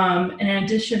 And in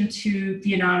addition to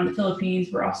Vietnam and the Philippines,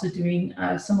 we're also doing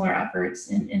similar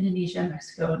efforts in Indonesia,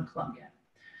 Mexico, and Colombia.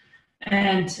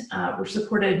 And we're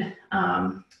supported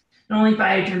not only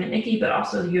by German ICI, but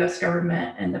also the US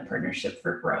government and the Partnership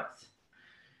for Growth.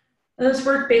 And this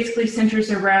work basically centers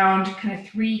around kind of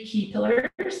 3 key pillars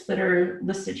that are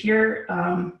listed here.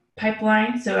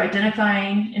 Pipeline, so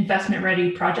identifying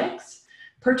investment-ready projects,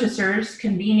 purchasers,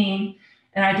 convening,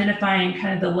 and identifying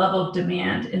kind of the level of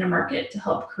demand in a market to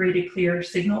help create a clear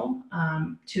signal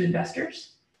to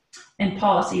investors. And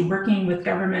policy, working with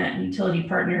government and utility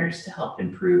partners to help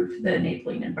improve the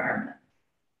enabling environment.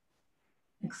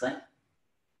 Next slide.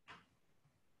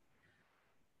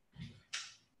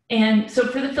 And so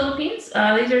for the Philippines,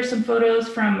 these are some photos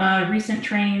from recent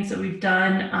trainings that we've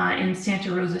done in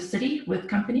Santa Rosa City with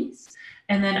companies,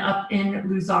 and then up in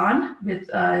Luzon with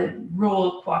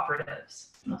rural cooperatives.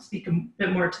 And I'll speak a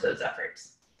bit more to those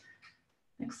efforts.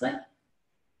 Next slide.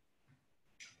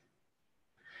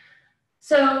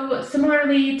 So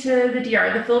similarly to the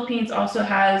DR, the Philippines also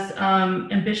has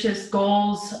ambitious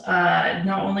goals,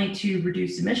 not only to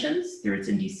reduce emissions through its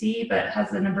NDC, but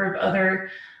has a number of other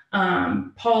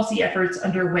policy efforts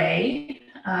underway.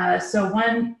 So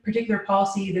one particular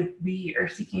policy that we are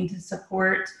seeking to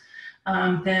support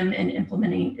them in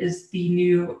implementing is the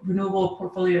new Renewable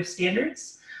Portfolio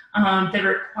Standards that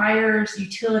requires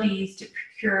utilities to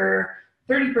procure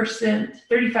 30%,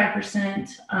 35%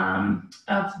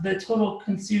 of the total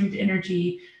consumed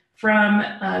energy from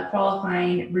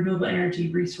qualifying renewable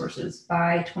energy resources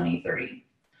by 2030.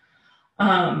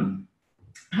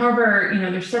 However,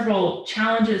 there's several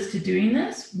challenges to doing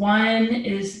this. One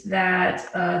is that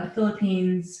the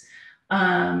Philippines,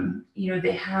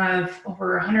 they have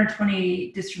over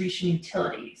 120 distribution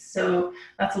utilities. So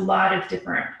that's a lot of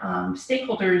different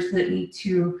stakeholders that need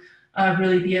to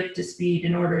really be up to speed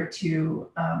in order to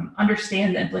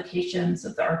understand the implications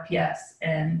of the RPS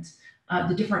and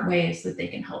the different ways that they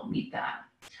can help meet that.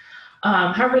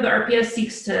 However, the RPS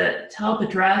seeks to help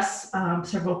address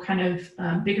several kind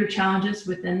of bigger challenges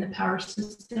within the power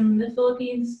system in the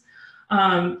Philippines.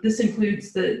 This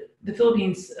includes the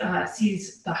Philippines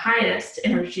sees the highest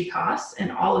energy costs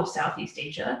in all of Southeast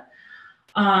Asia.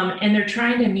 And they're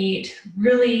trying to meet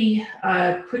really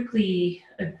quickly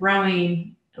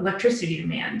growing electricity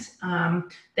demand.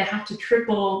 They have to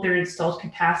triple their installed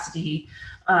capacity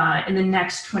in the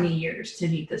next 20 years to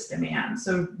meet this demand.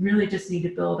 So really just need to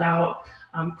build out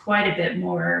quite a bit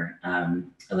more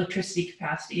electricity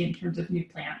capacity in terms of new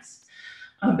plants.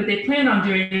 But they plan on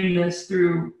doing this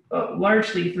through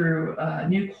largely through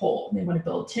new coal. They want to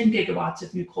build 10 gigawatts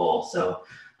of new coal. So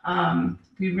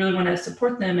we really want to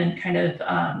support them in kind of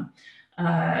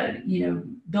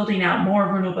building out more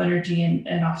renewable energy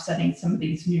and offsetting some of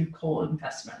these new coal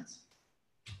investments.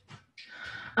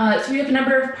 So we have a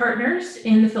number of partners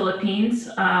in the Philippines.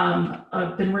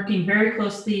 I've been working very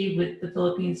closely with the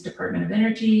Philippines Department of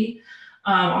Energy,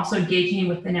 also engaging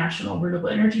with the National Renewable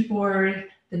Energy Board,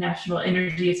 the National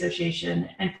Energy Association,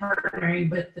 and partnering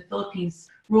with the Philippines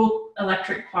Rural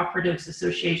Electric Cooperatives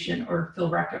Association, or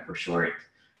PhilRECA for short,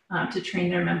 to train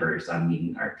their members on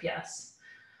meeting RPS.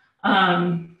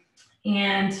 And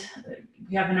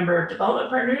we have a number of development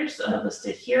partners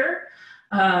listed here.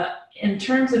 In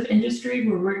terms of industry,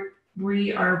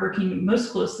 we are working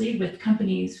most closely with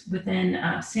companies within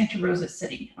Santa Rosa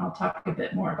City. I'll talk a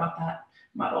bit more about that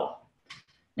model.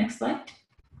 Next slide.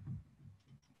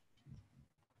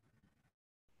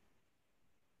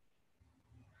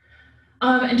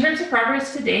 In terms of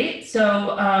progress to date,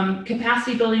 so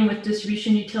capacity building with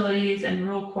distribution utilities and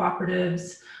rural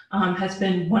cooperatives has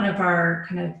been one of our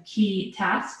kind of key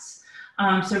tasks.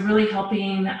 So really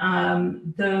helping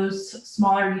those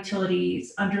smaller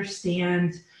utilities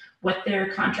understand what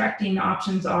their contracting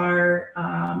options are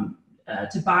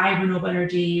to buy renewable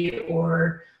energy,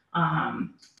 or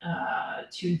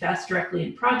to invest directly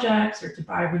in projects, or to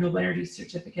buy renewable energy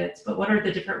certificates. But what are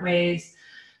the different ways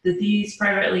that these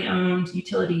privately owned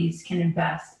utilities can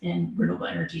invest in renewable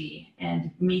energy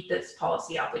and meet this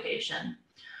policy obligation?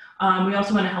 We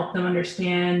also want to help them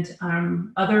understand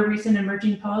other recent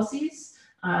emerging policies,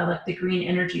 like the Green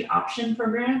Energy Option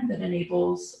Program that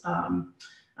enables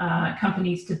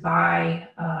companies to buy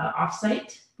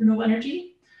offsite renewable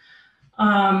energy,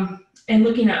 and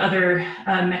looking at other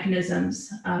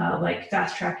mechanisms like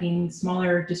fast tracking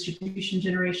smaller distribution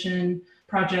generation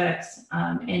projects,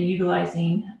 and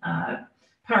utilizing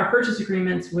power purchase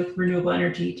agreements with renewable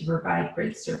energy to provide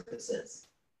grid services.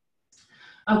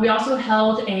 We also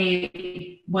held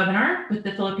a webinar with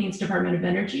the Philippines Department of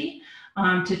Energy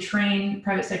to train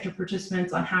private sector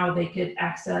participants on how they could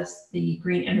access the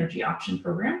Green Energy Option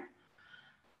Program.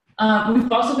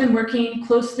 We've also been working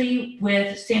closely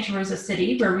with Santa Rosa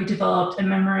City, where we developed a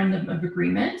memorandum of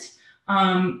agreement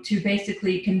to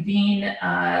basically convene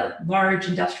large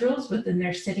industrials within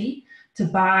their city to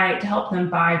help them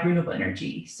buy renewable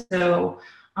energy. So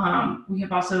we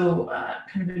have also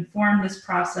kind of informed this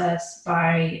process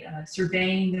by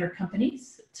surveying their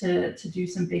companies to do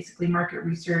some basically market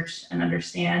research and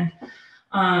understand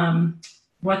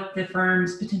what the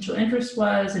firm's potential interest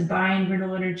was in buying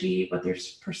renewable energy, what their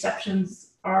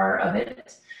perceptions are of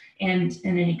it, and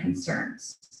any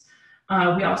concerns.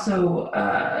 We also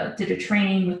did a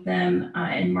training with them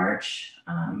in March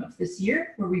of this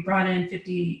year, where we brought in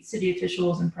 50 city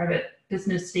officials and private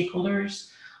business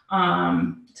stakeholders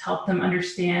to help them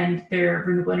understand their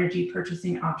renewable energy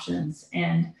purchasing options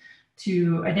and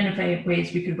to identify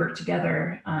ways we could work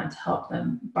together to help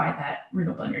them buy that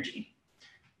renewable energy.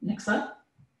 Next slide.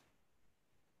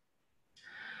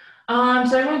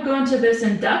 So I won't go into this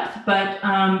in depth, but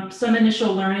some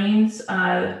initial learnings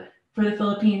for the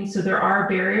Philippines. So there are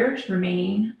barriers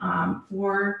remaining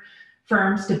for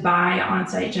firms to buy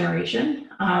on-site generation.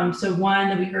 So one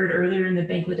that we heard earlier in the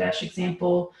Bangladesh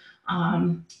example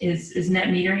is net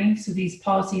metering. So these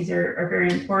policies are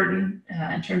very important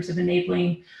in terms of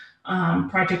enabling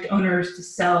project owners to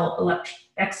sell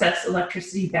excess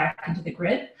electricity back into the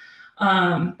grid.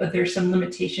 But there's some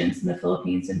limitations in the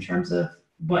Philippines in terms of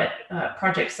what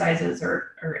project sizes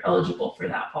are eligible for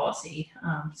that policy.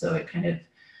 So it kind of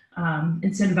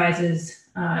incentivizes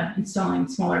installing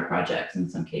smaller projects in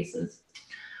some cases.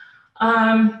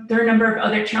 There are a number of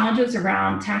other challenges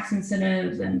around tax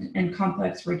incentives and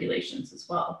complex regulations as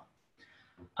well.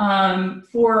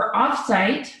 For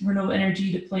offsite renewable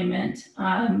energy deployment,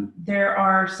 there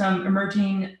are some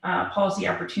emerging policy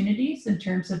opportunities in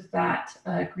terms of that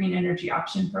Green Energy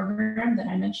Option Program that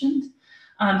I mentioned.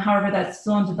 However, that's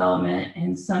still in development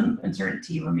and some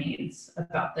uncertainty remains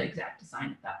about the exact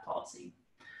design of that policy.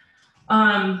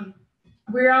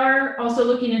 We are also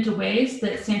looking into ways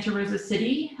that Santa Rosa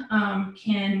City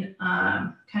can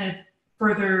kind of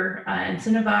further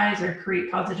incentivize or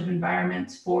create positive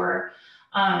environments for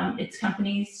its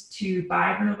companies to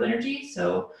buy renewable energy.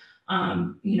 So,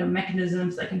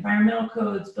 mechanisms like environmental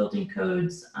codes, building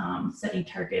codes, setting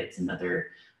targets, and other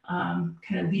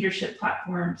kind of leadership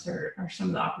platforms are some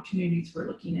of the opportunities we're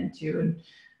looking into and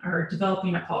are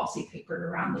developing a policy paper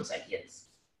around those ideas.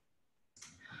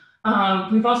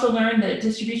 We've also learned that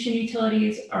distribution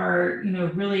utilities are,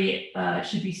 really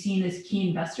should be seen as key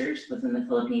investors within the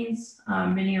Philippines.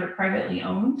 Many are privately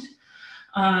owned.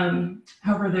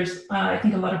 However, there's, I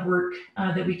think, a lot of work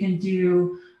that we can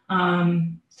do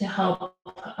to help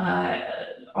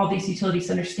all these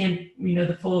utilities understand,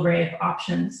 the full array of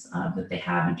options that they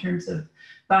have in terms of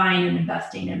buying and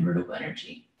investing in renewable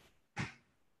energy.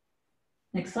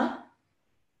 Next slide.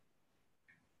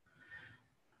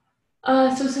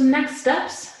 So some next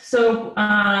steps. So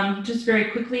just very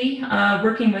quickly,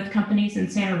 working with companies in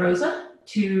Santa Rosa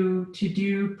to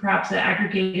do perhaps an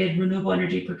aggregated renewable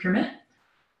energy procurement.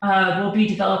 We'll be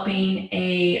developing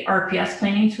a RPS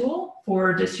planning tool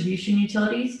for distribution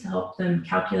utilities to help them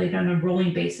calculate on a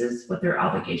rolling basis what their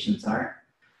obligations are.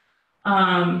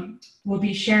 We'll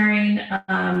be sharing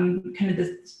kind of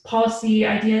the policy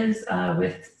ideas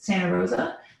with Santa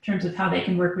Rosa in terms of how they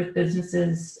can work with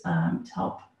businesses to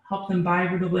help them buy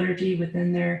renewable energy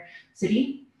within their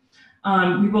city.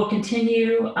 We will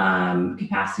continue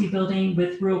capacity building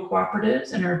with rural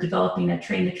cooperatives and are developing a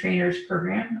Train the Trainers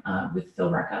program with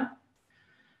PhilReca.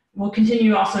 We'll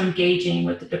continue also engaging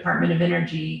with the Department of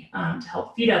Energy to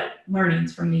help feed up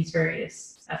learnings from these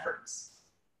various efforts.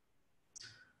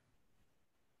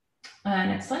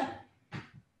 Next slide.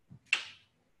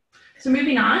 So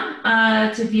moving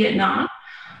on to Vietnam.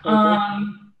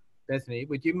 Bethany,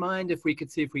 would you mind if we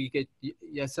could see if we could get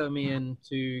Yasomi in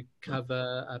to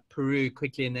cover Peru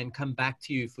quickly and then come back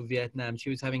to you for Vietnam? She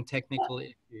was having technical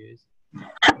issues.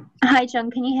 Hi, John,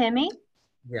 can you hear me?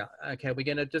 Yeah, okay, we're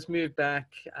going to just move back.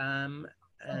 And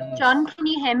John, can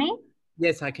you hear me?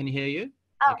 Yes, I can hear you.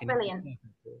 Oh, brilliant.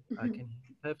 I can hear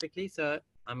you perfectly. So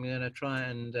I'm going to try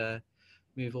and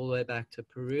move all the way back to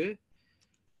Peru.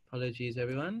 Apologies,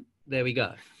 everyone. There we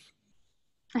go.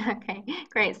 Okay,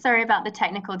 great. Sorry about the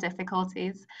technical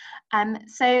difficulties.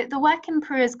 So the work in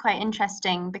Peru is quite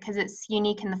interesting because it's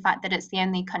unique in the fact that it's the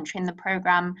only country in the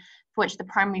program for which the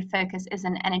primary focus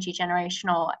isn't energy generation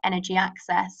or energy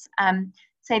access.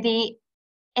 So the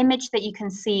image that you can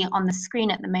see on the screen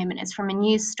at the moment is from a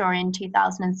news story in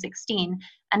 2016,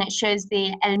 and it shows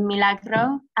the El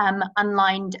Milagro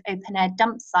unlined open-air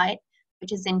dump site,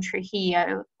 which is in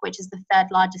Trujillo, which is the third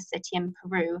largest city in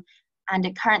Peru, and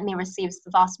it currently receives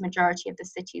the vast majority of the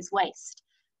city's waste.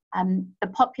 The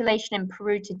population in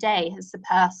Peru today has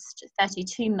surpassed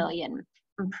 32 million,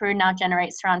 and Peru now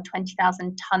generates around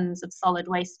 20,000 tons of solid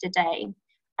waste a day.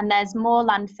 And there's more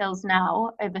landfills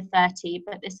now, over 30,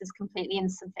 but this is completely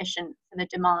insufficient for the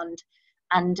demand.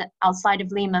 And outside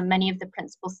of Lima, many of the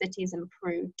principal cities in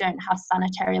Peru don't have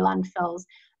sanitary landfills,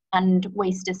 and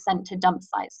waste is sent to dump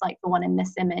sites like the one in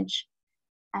this image.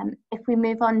 If we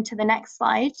move on to the next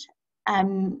slide.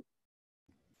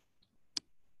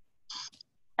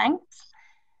 Thanks.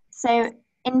 So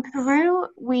in Peru,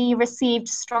 we received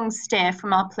strong steer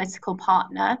from our political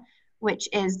partner, which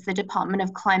is the Department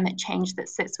of Climate Change that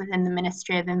sits within the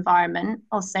Ministry of Environment,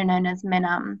 also known as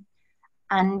MINAM.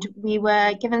 And we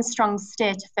were given strong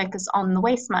steer to focus on the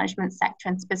waste management sector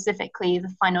and specifically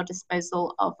the final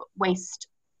disposal of waste.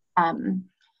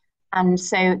 And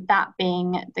so that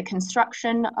being the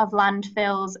construction of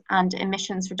landfills and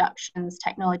emissions reductions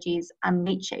technologies and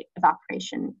leachate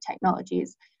evaporation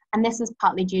technologies. And this is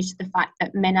partly due to the fact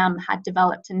that MINAM had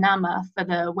developed a NAMA for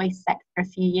the waste sector a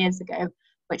few years ago,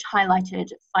 which highlighted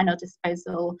final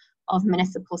disposal of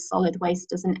municipal solid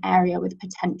waste as an area with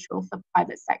potential for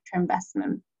private sector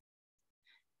investment.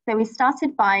 So we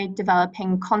started by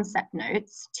developing concept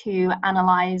notes to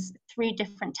analyze 3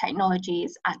 different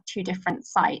technologies at 2 different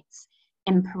sites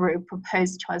in Peru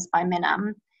proposed to us by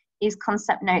MINAM. These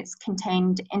concept notes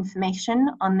contained information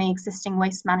on the existing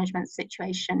waste management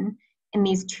situation in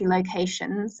these 2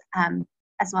 locations,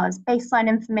 as well as baseline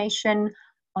information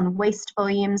on waste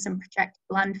volumes and projected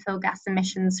landfill gas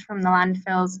emissions from the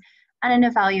landfills, and an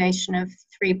evaluation of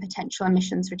 3 potential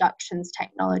emissions reductions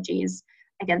technologies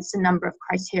against a number of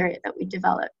criteria that we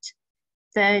developed.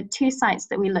 The 2 sites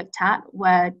that we looked at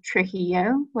were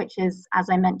Trujillo, which is, as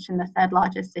I mentioned, the 3rd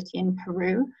largest city in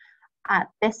Peru. At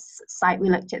this site, we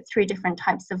looked at 3 different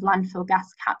types of landfill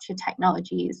gas capture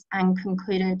technologies and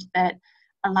concluded that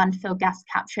a landfill gas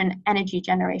capture and energy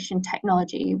generation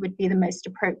technology would be the most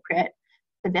appropriate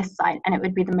for this site, and it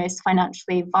would be the most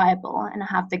financially viable and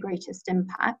have the greatest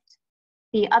impact.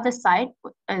 The other site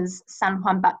is San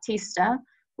Juan Bautista,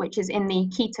 which is in the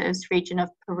Quitos region of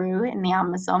Peru in the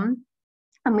Amazon.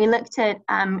 And we looked at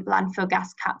landfill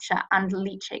gas capture and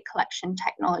leachate collection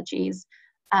technologies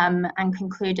and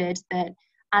concluded that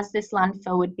as this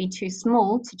landfill would be too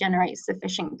small to generate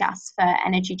sufficient gas for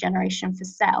energy generation for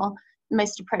sale, the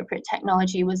most appropriate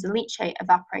technology was a leachate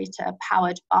evaporator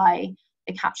powered by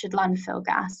the captured landfill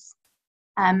gas.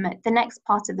 The next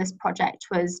part of this project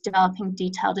was developing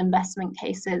detailed investment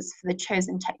cases for the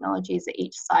chosen technologies at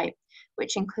each site,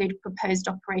 which include proposed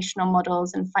operational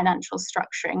models and financial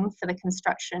structuring for the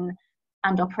construction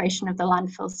and operation of the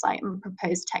landfill site and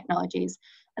proposed technologies,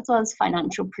 as well as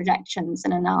financial projections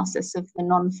and analysis of the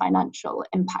non-financial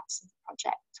impacts of the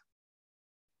project.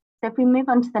 So if we move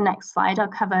on to the next slide, I'll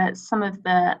cover some of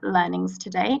the learnings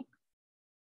to date.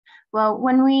 Well,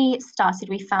 when we started,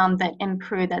 we found that in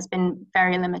Peru, there's been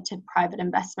very limited private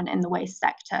investment in the waste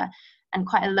sector and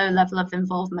quite a low level of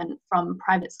involvement from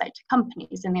private sector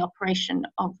companies in the operation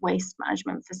of waste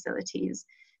management facilities.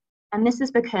 And this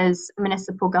is because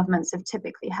municipal governments have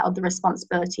typically held the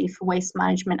responsibility for waste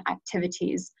management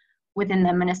activities within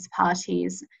their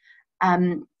municipalities.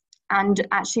 And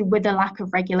actually, with a lack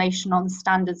of regulation on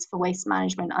standards for waste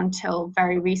management until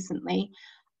very recently,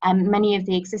 many of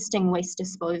the existing waste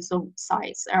disposal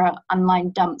sites are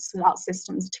unlined dumps without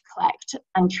systems to collect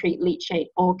and treat leachate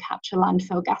or capture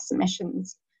landfill gas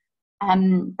emissions.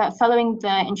 But following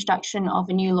the introduction of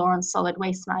a new law on solid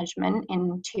waste management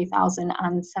in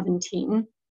 2017,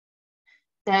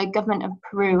 the government of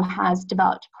Peru has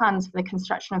developed plans for the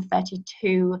construction of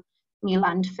 32 new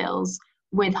landfills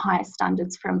with higher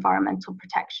standards for environmental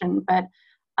protection. But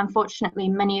unfortunately,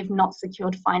 many have not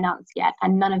secured finance yet,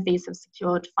 and none of these have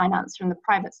secured finance from the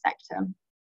private sector.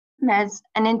 There's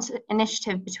an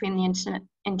initiative between the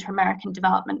Inter-American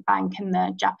Development Bank and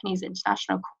the Japanese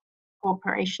International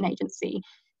Cooperation Agency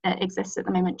that exists at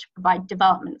the moment to provide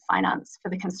development finance for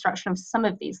the construction of some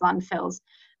of these landfills,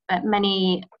 but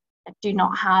many do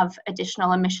not have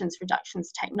additional emissions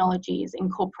reductions technologies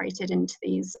incorporated into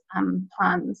these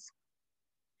plans.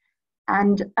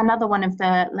 And another one of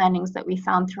the learnings that we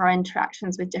found through our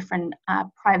interactions with different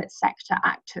private sector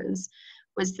actors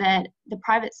was that the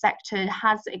private sector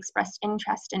has expressed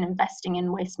interest in investing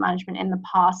in waste management in the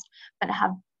past, but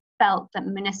have felt that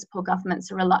municipal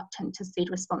governments are reluctant to cede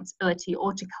responsibility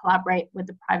or to collaborate with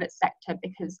the private sector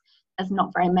because there's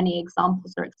not very many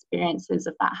examples or experiences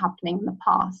of that happening in the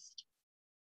past.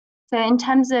 So in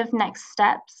terms of next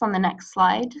steps on the next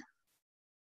slide,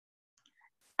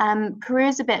 Peru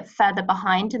is a bit further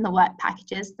behind in the work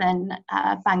packages than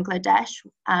Bangladesh,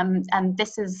 and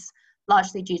this is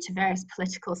largely due to various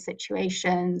political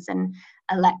situations and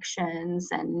elections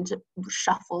and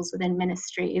shuffles within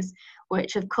ministries,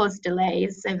 which have caused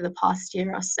delays over the past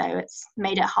year or so. It's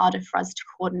made it harder for us to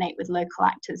coordinate with local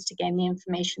actors to gain the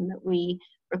information that we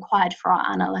required for our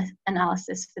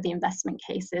analysis for the investment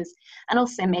cases, and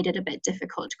also made it a bit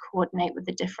difficult to coordinate with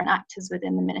the different actors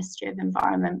within the Ministry of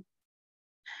Environment.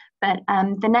 But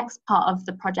the next part of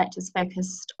the project is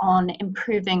focused on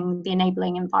improving the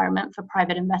enabling environment for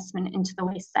private investment into the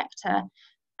waste sector.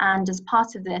 And as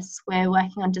part of this, we're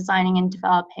working on designing and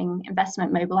developing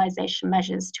investment mobilization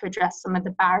measures to address some of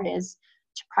the barriers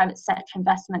to private sector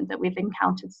investment that we've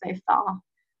encountered so far.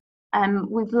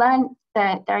 We've learned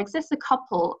that there exists a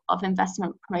couple of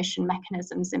investment promotion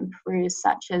mechanisms in Peru,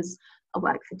 such as a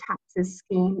work for taxes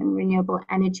scheme and renewable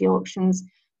energy auctions,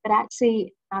 but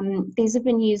actually these have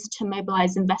been used to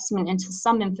mobilize investment into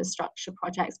some infrastructure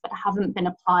projects, but haven't been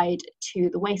applied to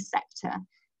the waste sector.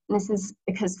 And this is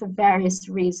because for various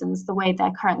reasons, the way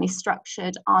they're currently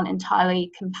structured aren't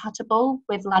entirely compatible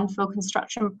with landfill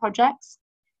construction projects.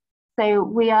 So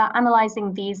we are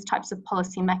analysing these types of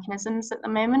policy mechanisms at the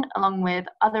moment, along with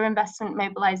other investment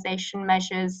mobilisation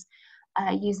measures,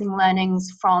 using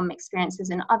learnings from experiences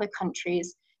in other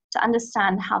countries to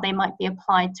understand how they might be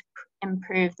applied to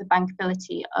improve the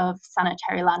bankability of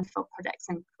sanitary landfill projects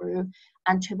in Peru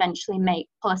and to eventually make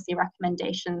policy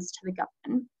recommendations to the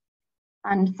government.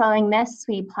 And following this,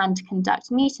 we plan to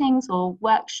conduct meetings or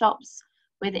workshops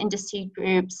with industry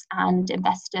groups and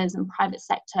investors and private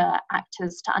sector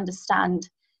actors to understand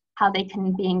how they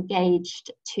can be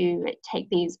engaged to take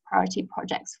these priority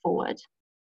projects forward.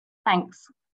 Thanks.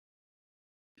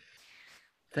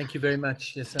 Thank you very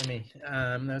much, Yasami.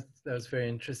 That was very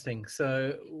interesting.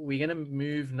 So we're going to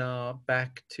move now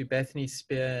back to Bethany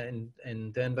Spear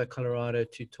in Denver, Colorado,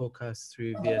 to talk us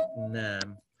through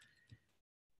Vietnam.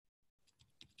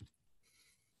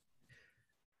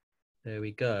 There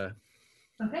we go.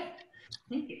 Okay,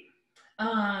 thank you.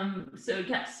 So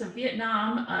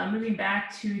Vietnam, moving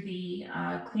back to the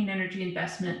clean energy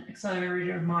investment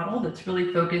accelerator model that's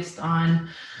really focused on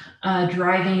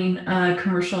driving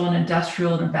commercial and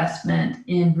industrial investment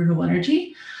in renewable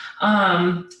energy.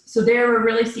 So there we're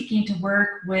really seeking to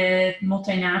work with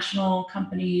multinational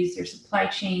companies, their supply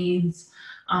chains,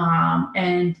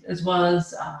 and as well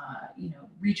as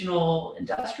regional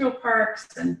industrial parks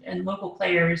and local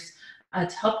players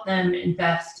to help them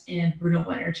invest in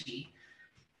renewable energy.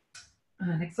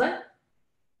 Next slide.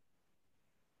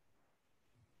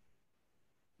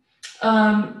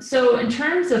 So in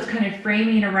terms of kind of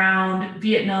framing around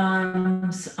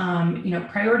Vietnam's,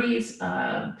 priorities,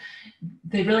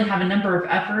 they really have a number of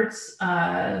efforts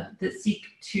that seek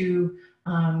to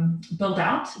build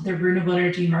out the renewable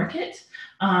energy market,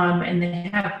 and they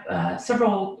have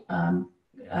several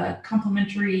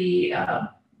complementary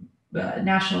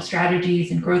national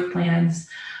strategies and growth plans,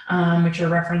 which are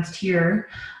referenced here.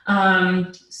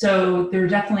 So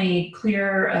there's definitely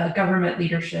clear government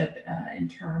leadership in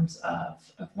terms of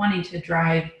wanting to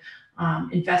drive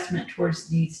investment towards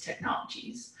these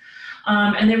technologies.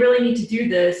 And they really need to do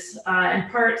this in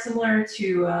part similar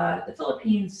to the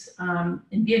Philippines.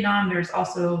 In Vietnam, there's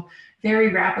also very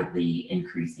rapidly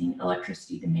increasing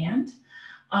electricity demand.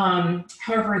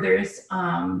 However, there's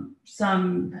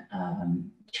some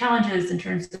challenges in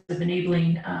terms of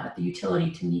enabling the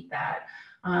utility to meet that.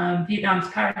 Vietnam's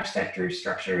power sector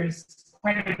structure is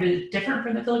quite a bit different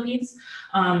from the Philippines,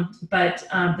 but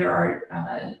there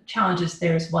are challenges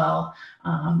there as well,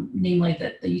 namely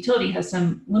that the utility has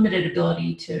some limited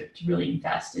ability to really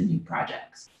invest in new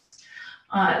projects.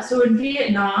 So in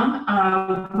Vietnam,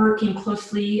 working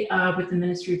closely with the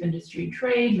Ministry of Industry and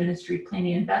Trade, Ministry of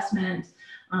Planning and Investment,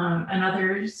 and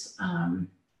others.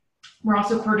 We're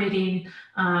also coordinating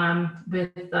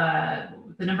with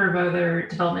the number of other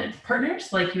development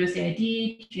partners like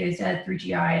USAID, GIZ,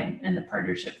 3GI, and the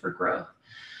Partnership for Growth.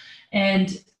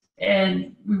 And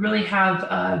we really have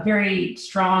a very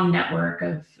strong network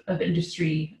of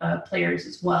industry players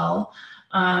as well.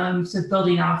 So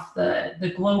building off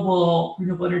the global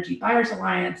Renewable Energy Buyers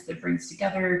Alliance that brings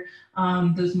together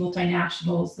those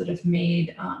multinationals that have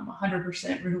made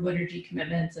 100% renewable energy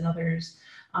commitments and others.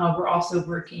 We're also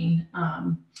working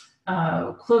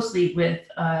closely with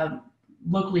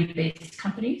locally based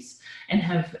companies and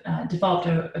have developed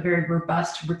a very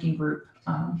robust working group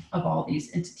of all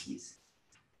these entities.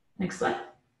 Next slide.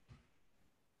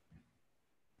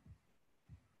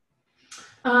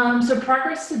 So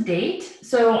progress to date.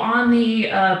 So on the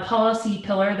policy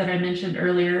pillar that I mentioned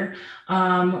earlier,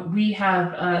 we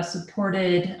have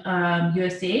supported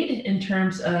USAID in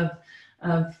terms of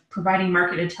providing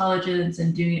market intelligence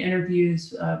and doing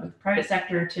interviews with private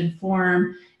sector to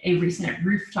inform a recent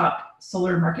rooftop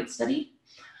solar market study.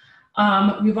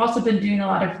 We've also been doing a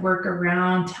lot of work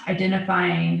around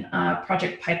identifying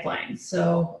project pipelines.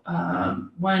 So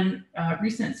one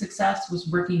recent success was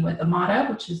working with Amada,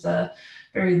 which is a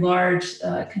very large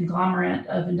conglomerate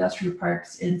of industrial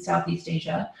parks in Southeast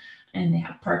Asia, and they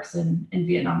have parks in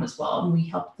Vietnam as well. And we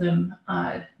helped them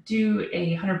do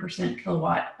a 100%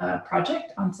 kilowatt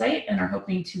project on site and are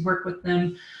hoping to work with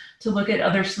them to look at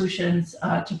other solutions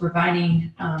to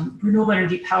providing renewable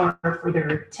energy power for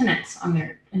their tenants on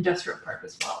their industrial park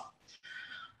as well.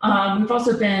 We've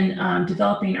also been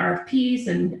developing RFPs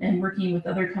and working with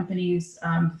other companies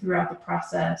throughout the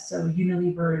process. So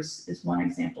Unilever is one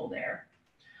example there.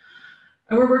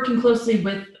 And we're working closely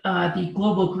with the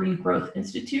Global Green Growth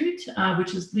Institute,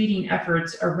 which is leading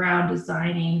efforts around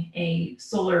designing a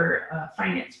solar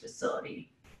finance facility.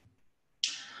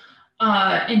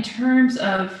 In terms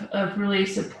of really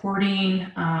supporting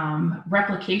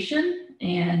replication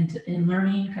and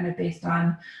learning kind of based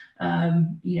on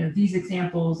these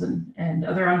examples and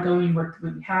other ongoing work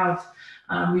that we have,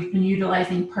 we've been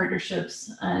utilizing partnerships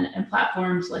and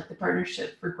platforms like the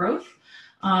Partnership for Growth,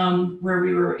 where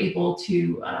we were able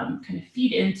to kind of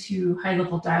feed into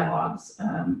high-level dialogues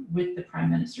with the Prime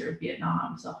Minister of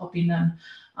Vietnam. So helping them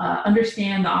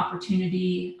understand the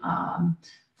opportunity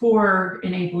for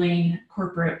enabling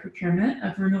corporate procurement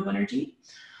of renewable energy.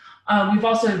 We've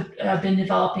also been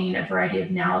developing a variety of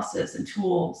analysis and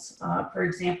tools, for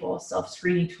example, a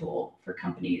self-screening tool for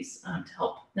companies to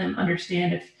help them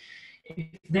understand if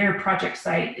their project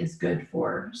site is good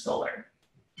for solar.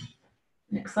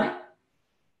 Next slide.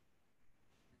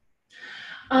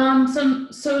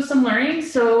 Some learning.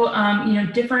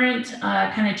 Different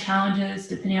kind of challenges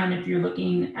depending on if you're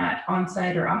looking at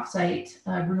on-site or off-site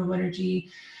renewable energy.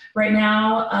 Right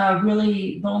now,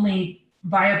 really the only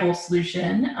viable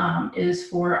solution is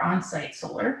for on-site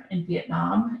solar in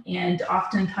Vietnam, and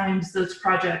oftentimes those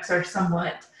projects are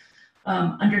somewhat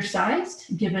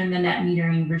undersized given the net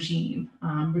metering regime,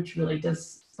 which really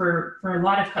does, for a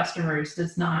lot of customers,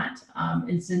 does not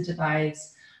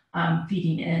incentivize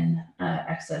feeding in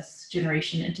excess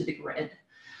generation into the grid.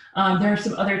 There are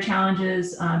some other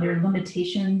challenges. There are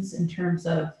limitations in terms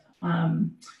of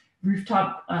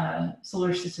rooftop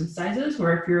solar system sizes,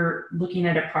 where if you're looking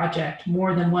at a project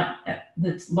more than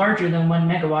that's larger than 1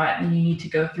 megawatt, then you need to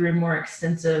go through a more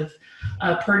extensive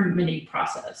permitting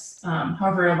process.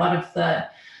 However, a lot of the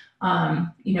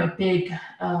big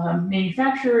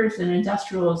manufacturers and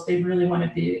industrials, they really want to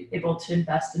be able to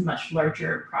invest in much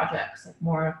larger projects, like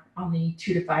more on the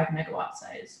 2 to 5 megawatt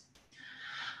size.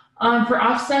 For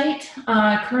offsite,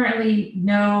 currently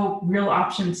no real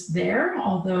options there,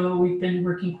 although we've been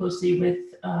working closely with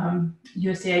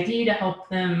USAID to help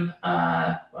them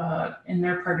in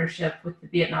their partnership with the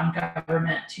Vietnam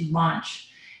government to launch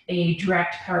a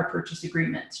direct power purchase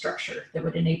agreement structure that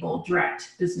would enable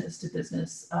direct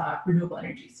business-to-business renewable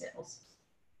energy sales.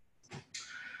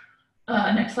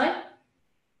 Next slide.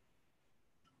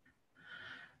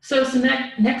 So some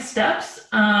next steps,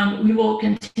 we will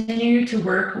continue to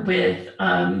work with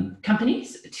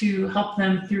companies to help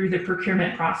them through the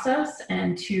procurement process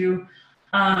and to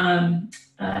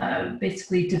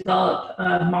basically develop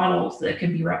models that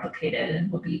can be replicated,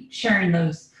 and we'll be sharing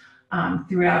those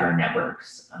throughout our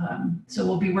networks. So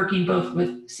we'll be working both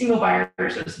with single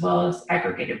buyers as well as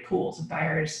aggregated pools of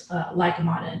buyers like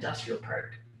Amana Industrial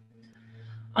Park.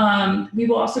 We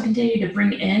will also continue to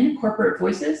bring in corporate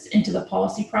voices into the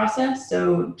policy process,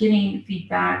 so getting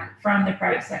feedback from the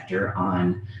private sector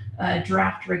on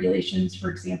draft regulations, for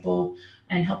example,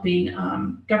 and helping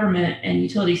government and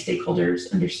utility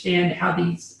stakeholders understand how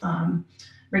these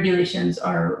regulations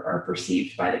are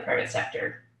perceived by the private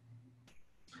sector.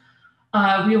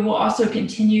 We will also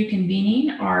continue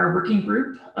convening our working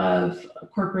group of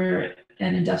corporate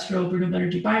and industrial renewable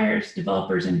energy buyers,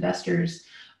 developers, investors,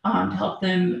 to help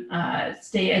them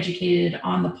stay educated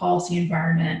on the policy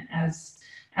environment as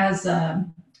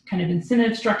kind of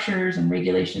incentive structures and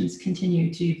regulations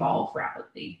continue to evolve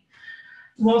rapidly.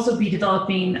 We'll also be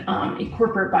developing a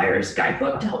corporate buyer's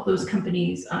guidebook to help those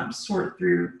companies sort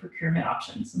through procurement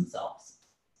options themselves.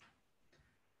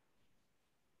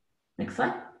 Next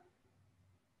slide.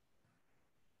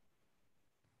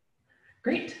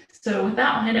 Great. So with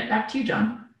that, I'll hand it back to you,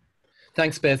 John.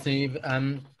 Thanks, Bethany.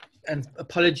 And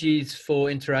apologies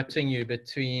for interrupting you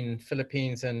between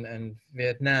Philippines and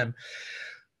Vietnam.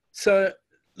 So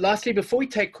lastly, before we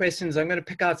take questions, I'm going to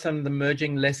pick out some of the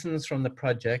emerging lessons from the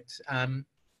project.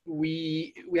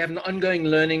 We have an ongoing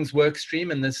learnings work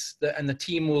stream, and the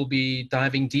team will be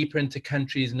diving deeper into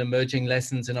countries and emerging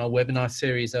lessons in our webinar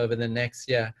series over the next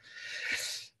year.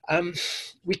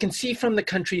 We can see from the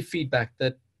country feedback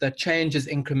that change is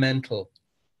incremental.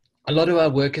 A lot of our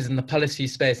work is in the policy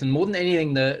space, and more than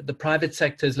anything, the private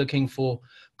sector is looking for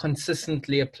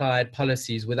consistently applied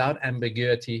policies without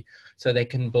ambiguity, so they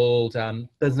can build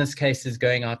business cases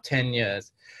going out 10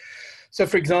 years. So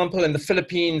for example, in the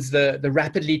Philippines, the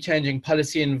rapidly changing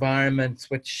policy environment,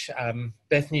 which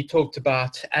Bethany talked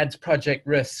about, adds project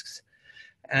risks.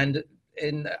 And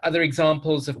in other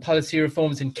examples of policy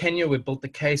reforms in Kenya, we built the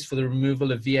case for the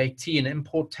removal of VAT and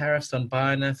import tariffs on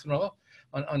bioethanol,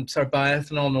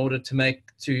 bioethanol in order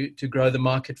to grow the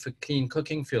market for clean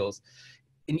cooking fuels.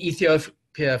 In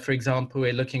Ethiopia, for example,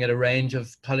 we're looking at a range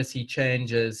of policy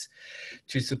changes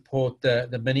to support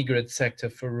the mini-grid sector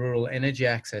for rural energy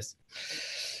access.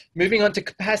 Moving on to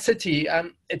capacity,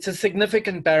 it's a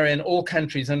significant barrier in all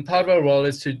countries, and part of our role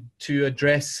is to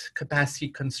address capacity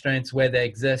constraints where they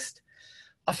exist.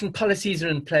 Often policies are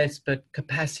in place, but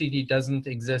capacity doesn't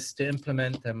exist to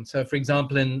implement them. So for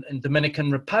example, in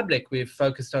Dominican Republic, we've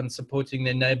focused on supporting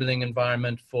the enabling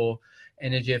environment for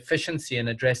energy efficiency and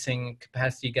addressing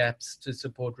capacity gaps to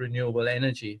support renewable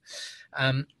energy.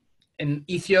 In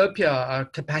Ethiopia, our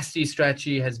capacity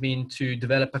strategy has been to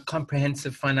develop a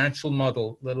comprehensive financial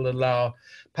model that will allow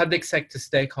public sector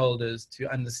stakeholders to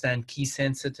understand key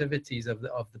sensitivities of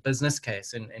the business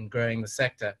case in growing the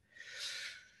sector.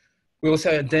 We're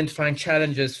also identifying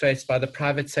challenges faced by the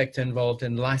private sector involved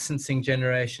in licensing,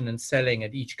 generation, and selling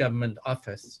at each government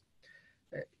office.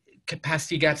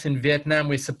 Capacity gaps in Vietnam,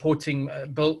 we're supporting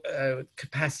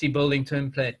capacity building to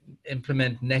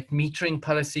implement net metering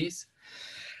policies.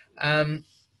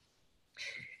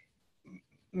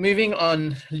 Moving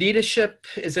on, leadership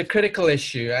is a critical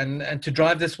issue, and to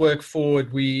drive this work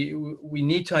forward, we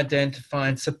need to identify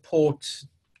and support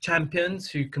champions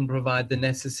who can provide the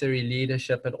necessary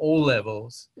leadership at all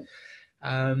levels.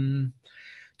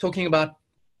 Talking about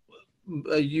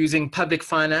using public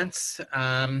finance,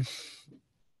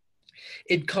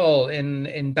 IDCOL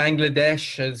in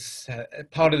Bangladesh is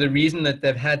part of the reason that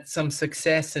they've had some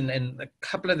success in a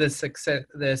couple of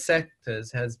their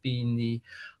sectors has been the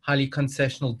highly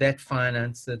concessional debt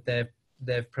finance that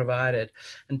they've provided.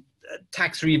 And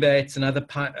tax rebates and other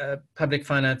public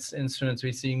finance instruments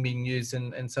we're seeing being used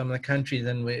in some of the countries,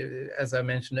 and as I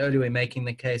mentioned earlier, we're making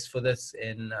the case for this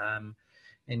in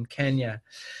Kenya.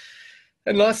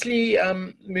 And lastly,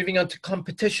 moving on to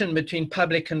competition between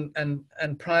public and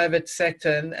private sector.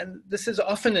 And this is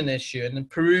often an issue. And in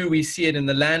Peru, we see it in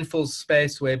the landfill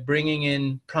space, where bringing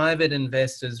in private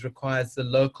investors requires the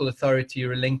local authority to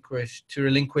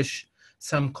relinquish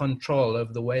some control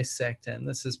over the waste sector. And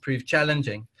this has proved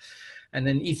challenging. And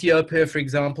in Ethiopia, for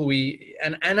example,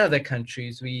 and other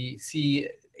countries, we see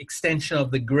extension of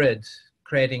the grid,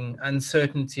 creating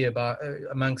uncertainty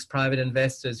amongst private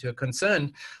investors who are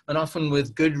concerned, and often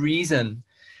with good reason,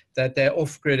 that their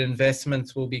off-grid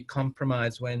investments will be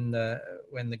compromised when the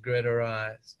grid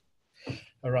arrives.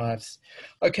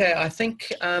 Okay, I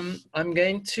think I'm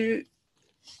going to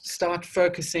start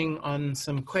focusing on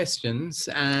some questions,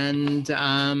 and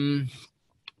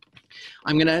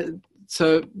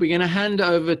so we're going to hand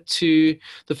over to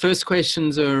the first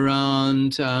questions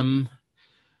around.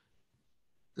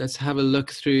 Let's have a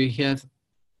look through here.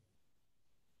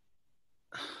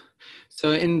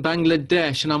 So in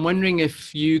Bangladesh, and I'm wondering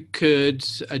if you could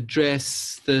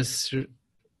address this,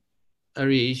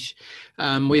 Arish.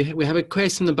 We have a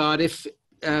question about if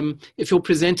your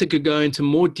presenter could go into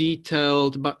more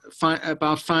detail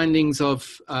about findings of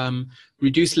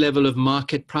reduced level of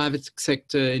market private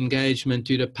sector engagement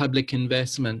due to public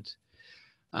investment.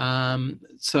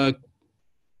 So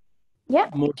yeah,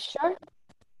 sure.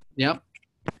 Yeah.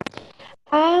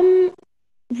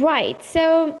 Right.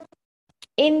 So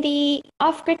in the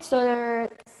off-grid solar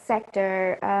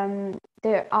sector,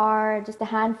 there are just a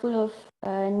handful of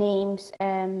names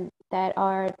that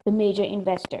are the major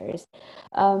investors.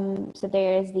 So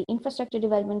there's the Infrastructure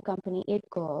Development Company,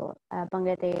 IDCO,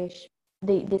 Bangladesh,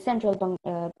 the Central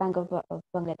Bank of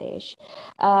Bangladesh,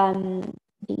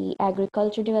 the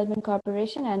Agriculture Development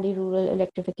Corporation, and the Rural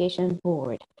Electrification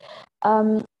Board.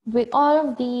 With all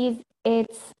of these,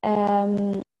 it's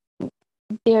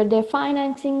their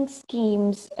financing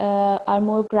schemes are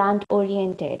more grant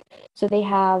oriented. So they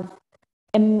have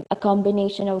a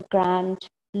combination of grant,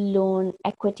 loan,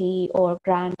 equity, or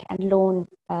grant and loan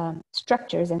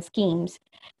structures and schemes,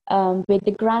 with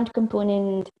the grant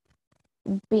component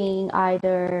being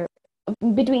either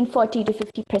between 40 to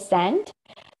 50%.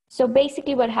 So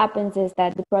basically what happens is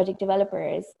that the project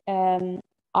developers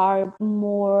are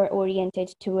more oriented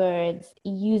towards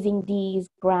using these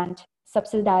grant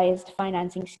subsidized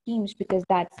financing schemes, because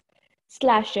that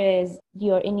slashes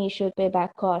your initial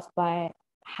payback cost by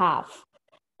half,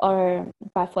 or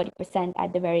by 40%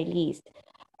 at the very least.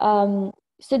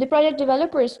 So the project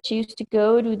developers choose to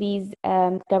go to these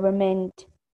government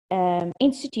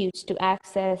institutes to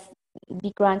access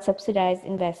the grant subsidized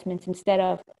investments instead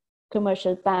of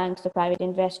commercial banks or private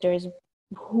investors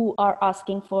who are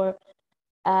asking for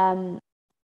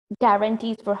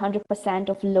guarantees for 100%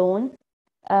 of loan.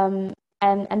 And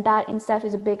that in itself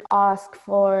is a big ask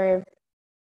for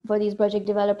these project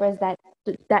developers that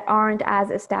aren't as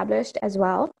established as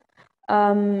well,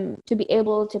 to be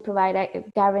able to provide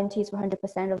guarantees for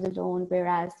 100% of the loan,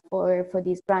 whereas for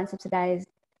these grant subsidized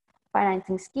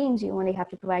financing schemes, you only have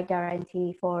to provide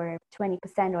guarantee for 20%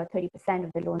 or 30%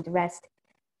 of the loan. The rest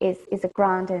is a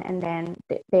grant, and then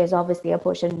there's obviously a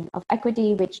portion of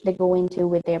equity which they go into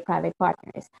with their private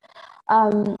partners.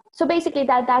 So basically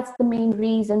that's the main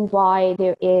reason why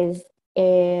there is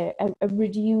a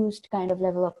reduced kind of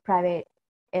level of private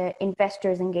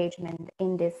investors engagement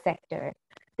in this sector.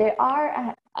 There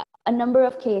are a number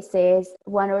of cases,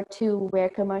 one or two, where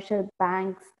commercial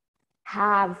banks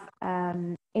have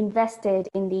invested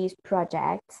in these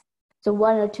projects. So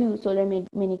one or two solar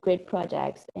mini grid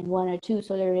projects and one or two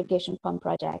solar irrigation pump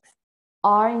projects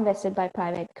are invested by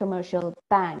private commercial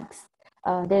banks.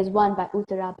 There's one by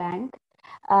Uttara Bank.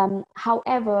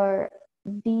 However,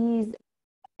 these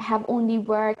have only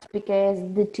worked because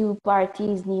the two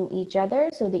parties knew each other.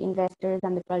 So the investors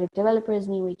and the project developers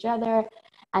knew each other,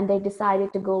 and they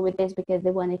decided to go with this because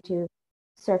they wanted to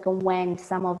circumvent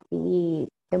some of the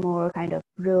more kind of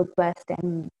robust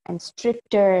and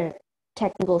stricter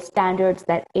technical standards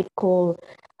that IDCO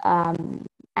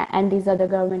and these other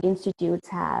government institutes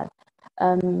have.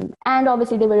 And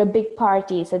obviously they were a big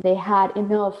party, so they had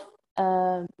enough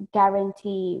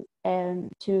guarantee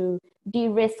to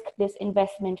de-risk this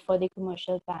investment for the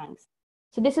commercial banks.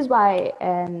 So this is why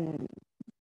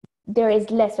there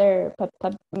is lesser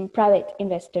private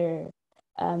investor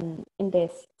in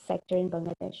this sector in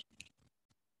Bangladesh.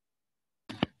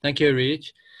 Thank you,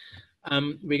 Rich.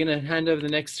 We're going to hand over the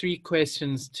next three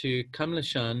questions to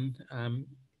Kamlashan,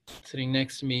 sitting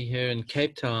next to me here in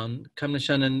Cape Town.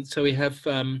 Kamlashan, and so we have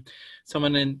Pascal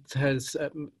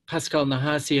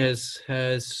Nahasi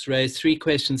has raised three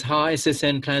questions. How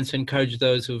SSN plans to encourage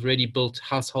those who've already built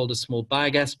household or small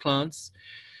biogas plants?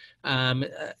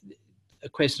 a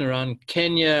question around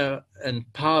Kenya,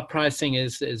 and power pricing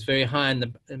is very high in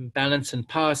the imbalance in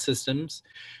power systems,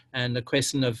 and the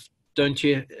question of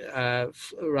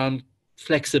around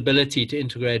flexibility to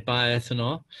integrate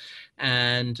bioethanol,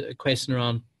 and a question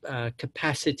around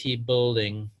capacity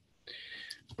building.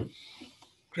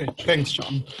 Great, thanks,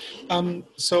 John.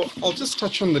 So I'll just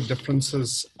touch on the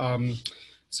differences.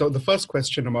 So the first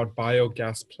question about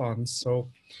biogas plants. So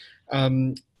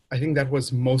I think that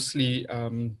was mostly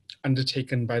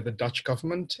undertaken by the Dutch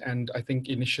government. And I think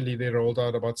initially they rolled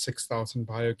out about 6,000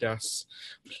 biogas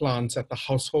plants at the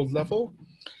household level.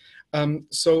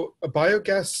 So a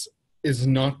biogas is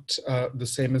not the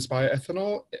same as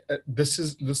bioethanol.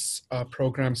 This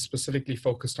program specifically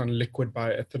focused on liquid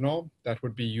bioethanol that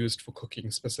would be used for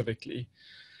cooking specifically.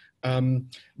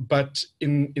 But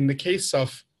in the case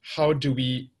of how do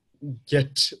we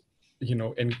get,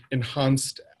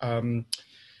 enhanced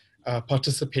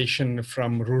participation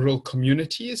from rural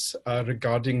communities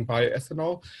regarding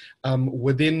bioethanol,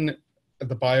 within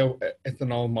the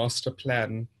bioethanol master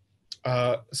plan,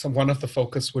 one of the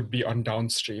focus would be on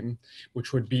downstream,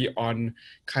 which would be on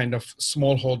kind of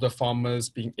smallholder farmers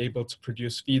being able to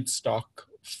produce feedstock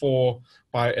for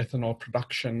bioethanol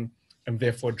production, and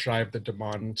therefore drive the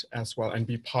demand as well and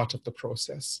be part of the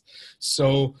process.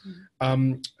 So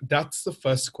that's the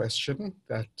first question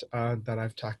that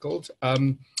I've tackled.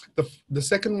 The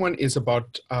second one is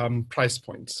about price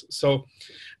points. So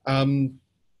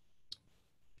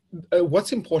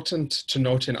what's important to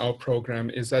note in our program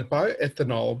is that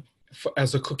bioethanol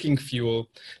as a cooking fuel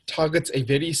targets a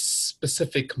very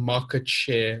specific market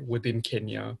share within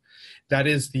Kenya. That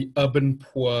is the urban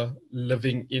poor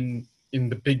living in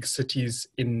the big cities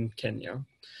in Kenya.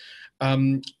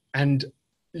 And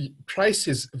price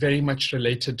is very much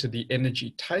related to the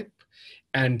energy type,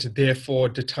 and therefore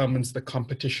determines the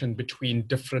competition between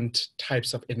different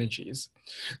types of energies.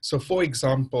 So for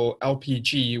example,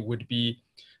 LPG would be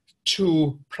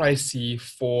too pricey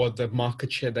for the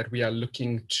market share that we are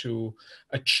looking to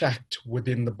attract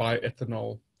within the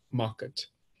bioethanol market.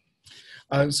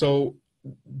 So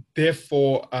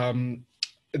therefore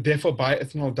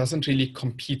bioethanol doesn't really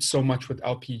compete so much with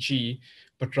LPG,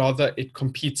 but rather it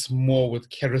competes more with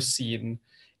kerosene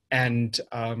and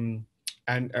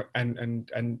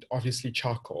obviously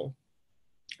charcoal.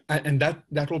 And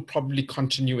that will probably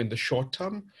continue in the short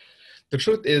term. The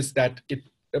truth is that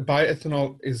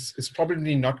bioethanol is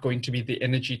probably not going to be the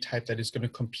energy type that is going to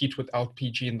compete with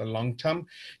LPG in the long term,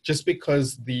 just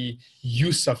because the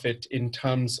use of it in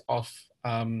terms of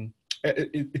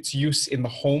its use in the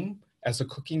home as a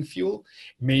cooking fuel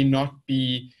may not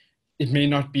be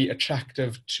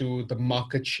attractive to the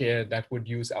market share that would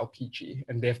use LPG,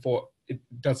 and therefore it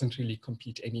doesn't really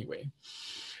compete anyway.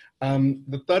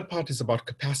 The third part is about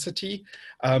capacity,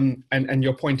 and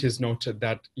your point is noted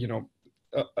that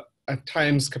at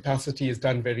times capacity is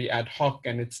done very ad hoc,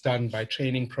 and it's done by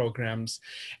training programs.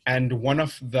 And one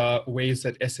of the ways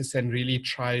that SSN really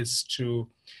tries to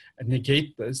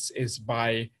negate this is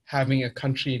by having a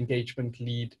country engagement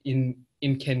lead in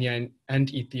Kenya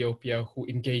and Ethiopia who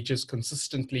engages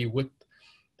consistently with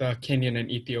the Kenyan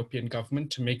and Ethiopian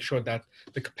government to make sure that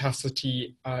the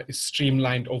capacity is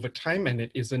streamlined over time, and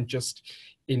it isn't just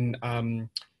in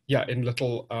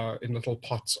little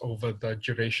pots over the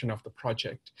duration of the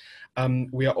project.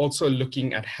 We are also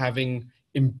looking at having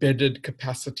embedded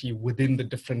capacity within the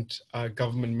different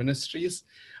government ministries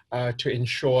to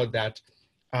ensure that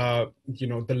the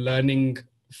learning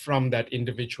from that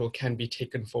individual can be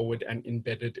taken forward and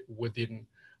embedded within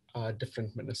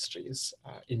different ministries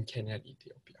in Kenya and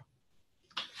Ethiopia.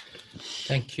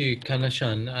 Thank you,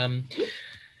 Kanashan.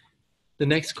 The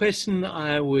next question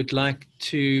I would like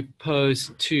to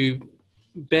pose to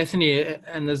Bethany,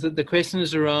 and the question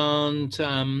is around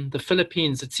the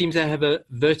Philippines. It seems they have a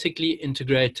vertically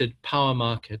integrated power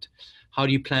market. How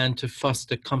do you plan to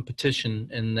foster competition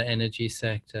in the energy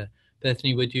sector?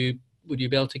 Bethany, would you be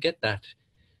able to get that?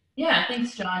 Yeah,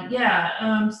 thanks, John.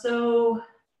 Yeah, so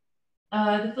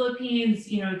the Philippines,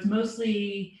 it's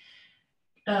mostly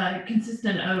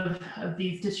consistent of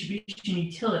these distribution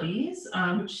utilities,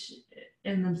 which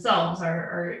in themselves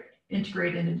are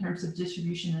integrated in terms of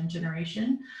distribution and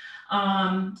generation.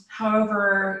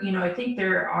 However, I think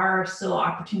there are still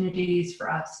opportunities for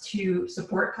us to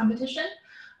support competition,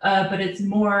 but it's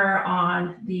more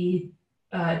on the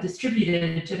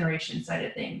distributed generation side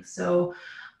of things. So,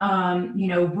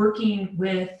 working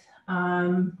with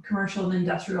commercial and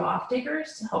industrial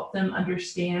off-takers to help them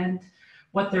understand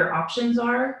what their options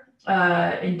are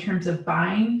in terms of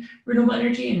buying renewable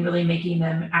energy and really making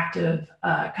them active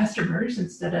customers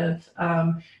instead of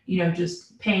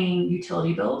just paying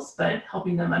utility bills, but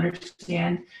helping them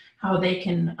understand how they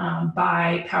can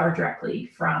buy power directly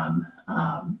from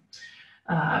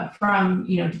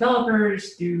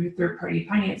developers through third-party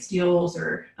finance deals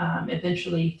or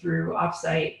eventually through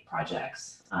offsite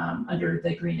projects under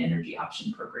the Green Energy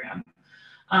Option Program.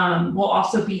 We'll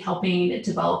also be helping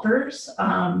developers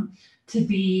to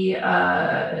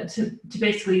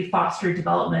basically foster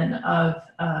development of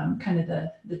kind of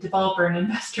the developer and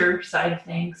investor side of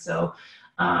things. So,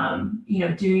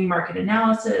 doing market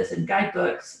analysis and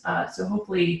guidebooks. So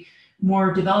hopefully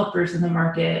more developers in the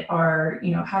market are,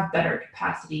 have better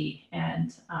capacity,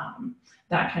 and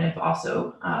that kind of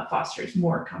also fosters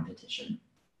more competition.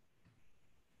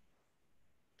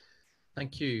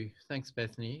 Thank you. Thanks,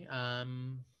 Bethany.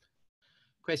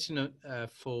 Question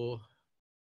for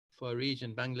a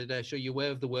region, Bangladesh. Are you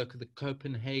aware of the work of the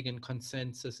Copenhagen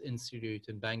Consensus Institute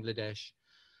in Bangladesh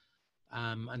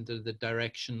under the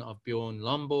direction of Bjorn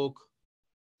Lomborg?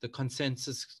 The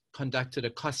consensus conducted a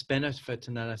cost-benefit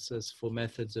analysis for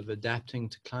methods of adapting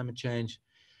to climate change.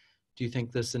 Do you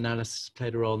think this analysis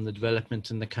played a role in the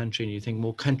development in the country? And you think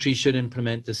more countries should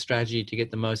implement this strategy to get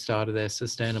the most out of their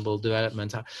sustainable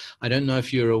development? I don't know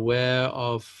if you're aware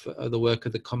of the work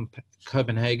of the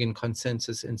Copenhagen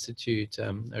Consensus Institute,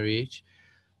 Arij.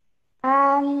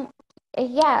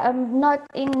 Yeah, not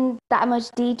in that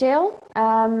much detail,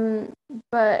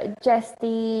 but just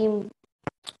the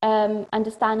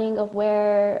understanding of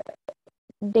where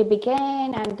they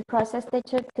began and the process they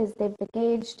took, because they've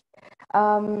engaged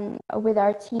with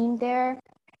our team there.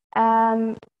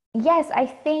 Yes, I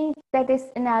think that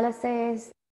this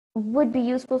analysis would be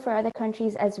useful for other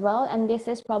countries as well, and this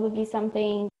is probably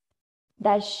something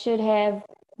that should have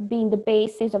been the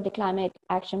basis of the climate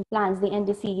action plans, the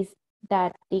NDCs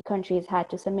that the countries had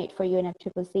to submit for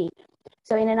UNFCCC.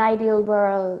 So in an ideal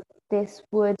world, this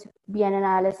would be an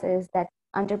analysis that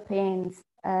underpins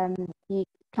the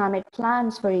climate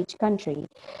plans for each country.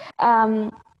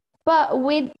 But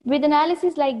with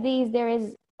analysis like these, there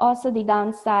is also the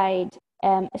downside,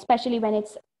 especially when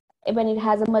it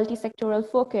has a multi-sectoral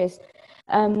focus,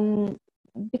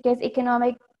 because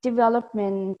economic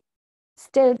development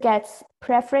still gets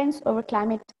preference over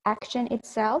climate action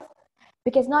itself,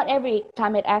 because not every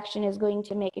climate action is going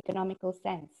to make economical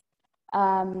sense.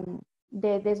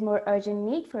 There's more urgent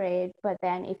need for it, but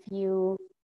then if you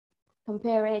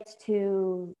compare it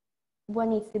to what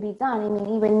needs to be done, I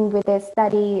mean, even with this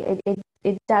study,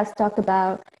 it does talk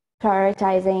about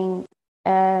prioritizing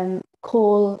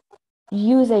coal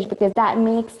usage, because that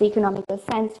makes the economical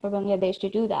sense for Bangladesh to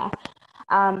do that.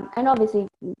 And obviously,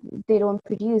 they don't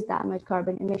produce that much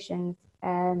carbon emissions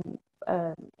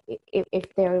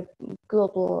if their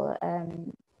global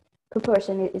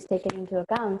proportion is taken into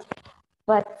account.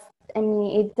 But I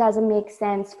mean, it doesn't make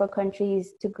sense for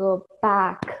countries to go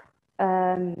back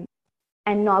and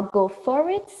not go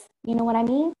forwards. You know what I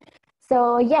mean?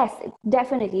 So yes,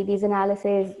 definitely these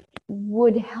analyses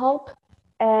would help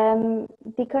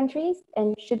the countries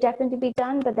and should definitely be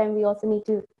done. But then we also need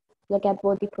to look at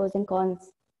both the pros and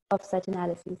cons of such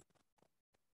analyses.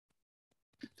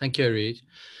 Thank you, Arij.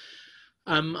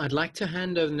 I'd like to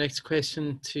hand over the next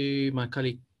question to my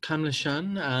colleague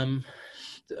Kamlashan.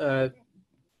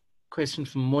 Question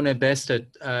from Morne Bestet.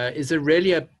 Is there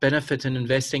really a benefit in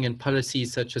investing in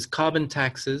policies such as carbon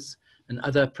taxes and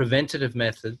other preventative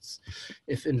methods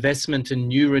if investment in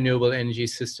new renewable energy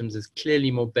systems is clearly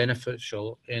more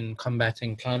beneficial in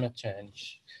combating climate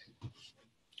change?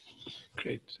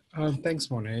 Great. Thanks,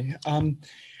 Morne.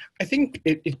 I think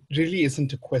it really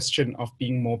isn't a question of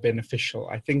being more beneficial.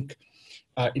 I think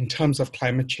in terms of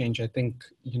climate change, I think,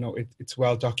 it's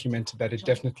well documented that it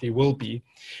definitely will be.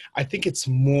 I think it's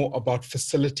more about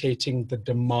facilitating the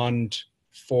demand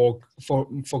for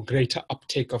greater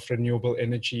uptake of renewable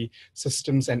energy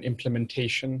systems and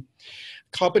implementation.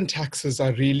 Carbon taxes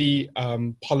are really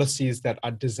policies that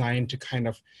are designed to kind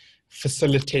of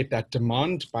facilitate that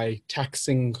demand by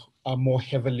taxing more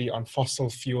heavily on fossil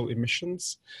fuel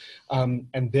emissions.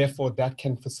 And therefore that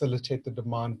can facilitate the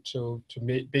demand to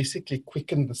basically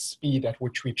quicken the speed at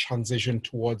which we transition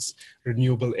towards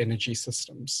renewable energy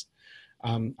systems.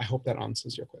 I hope that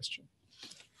answers your question.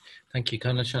 Thank you,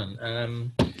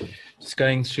 Kamlashan. Just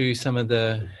going through some of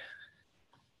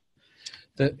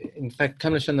in fact,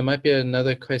 Kamlashan, there might be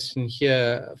another question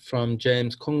here from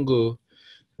James Kungu,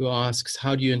 who asks,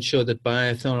 how do you ensure that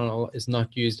bioethanol is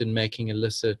not used in making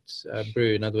illicit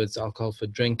brew, in other words, alcohol for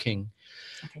drinking?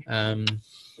 Okay.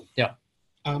 Yeah.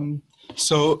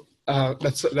 So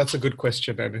that's a good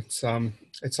question, and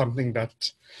it's something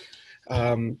that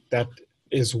that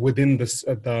is within this,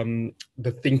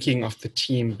 the thinking of the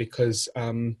team, because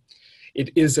it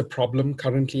is a problem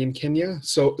currently in Kenya.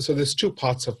 So there's two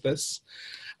parts of this.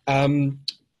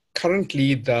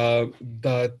 Currently, the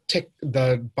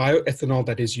bioethanol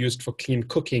that is used for clean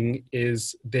cooking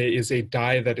there is a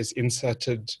dye that is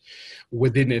inserted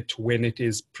within it when it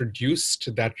is produced.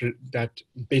 That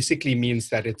basically means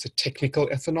that it's a technical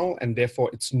ethanol, and therefore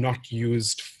it's not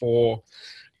used for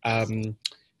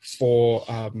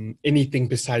anything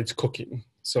besides cooking.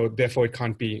 So therefore, it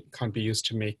can't be used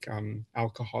to make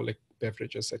alcoholic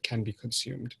beverages that can be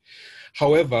consumed.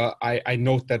 However, I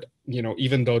note that,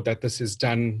 even though that this is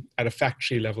done at a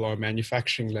factory level or a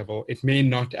manufacturing level, it may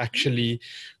not actually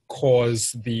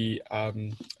cause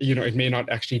it may not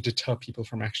actually deter people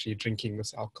from actually drinking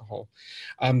this alcohol.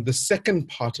 The second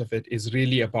part of it is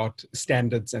really about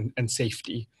standards and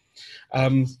safety.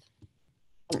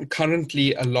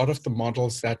 Currently, a lot of the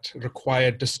models that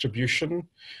require distribution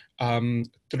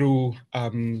through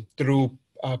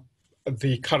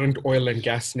the current oil and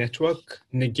gas network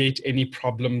negate any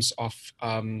problems of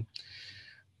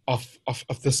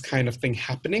this kind of thing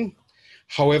happening.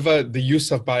 However, the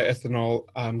use of bioethanol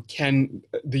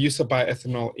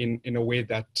in a way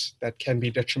that can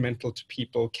be detrimental to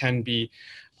people can be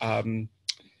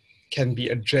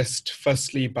addressed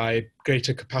firstly by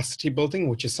greater capacity building,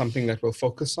 which is something that we'll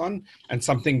focus on, and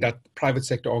something that private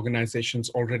sector organizations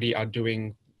already are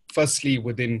doing. Firstly,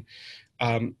 within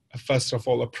first of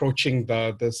all, approaching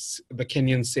the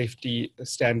Kenyan Safety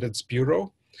Standards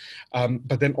Bureau,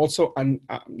 but then also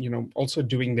also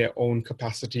doing their own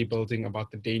capacity building about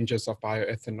the dangers of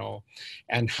bioethanol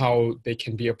and how they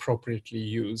can be appropriately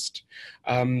used.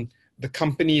 The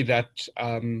company that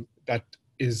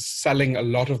is selling a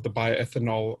lot of the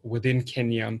bioethanol within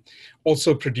Kenya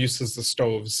also produces the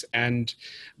stoves, and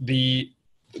the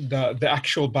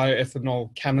actual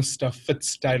bioethanol canister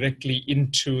fits directly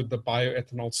into the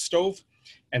bioethanol stove,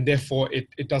 and therefore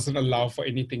it doesn't allow for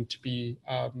anything to be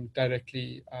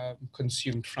directly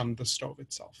consumed from the stove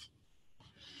itself.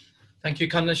 Thank you,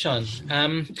 Kamlashan.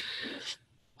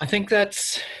 I think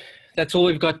that's all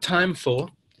we've got time for.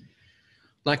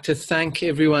 I'd like to thank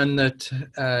everyone that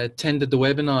attended the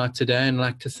webinar today, and I'd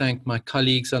like to thank my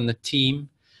colleagues on the team.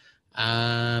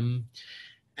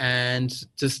 And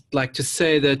just like to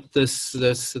say that the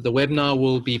webinar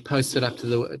will be posted up to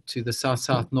the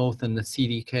SouthSouthNorth and the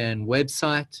CDKN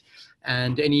website,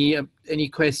 and any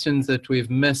questions that we've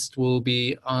missed will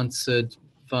be answered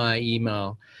via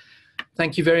email.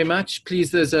 Thank you very much. Please,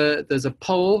 there's a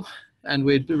poll, and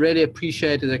we'd really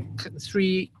appreciate it.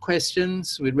 3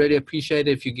 questions. We'd really appreciate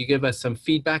it if you could give us some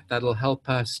feedback. That'll help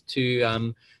us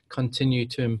to continue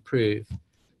to improve.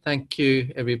 Thank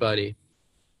you, everybody.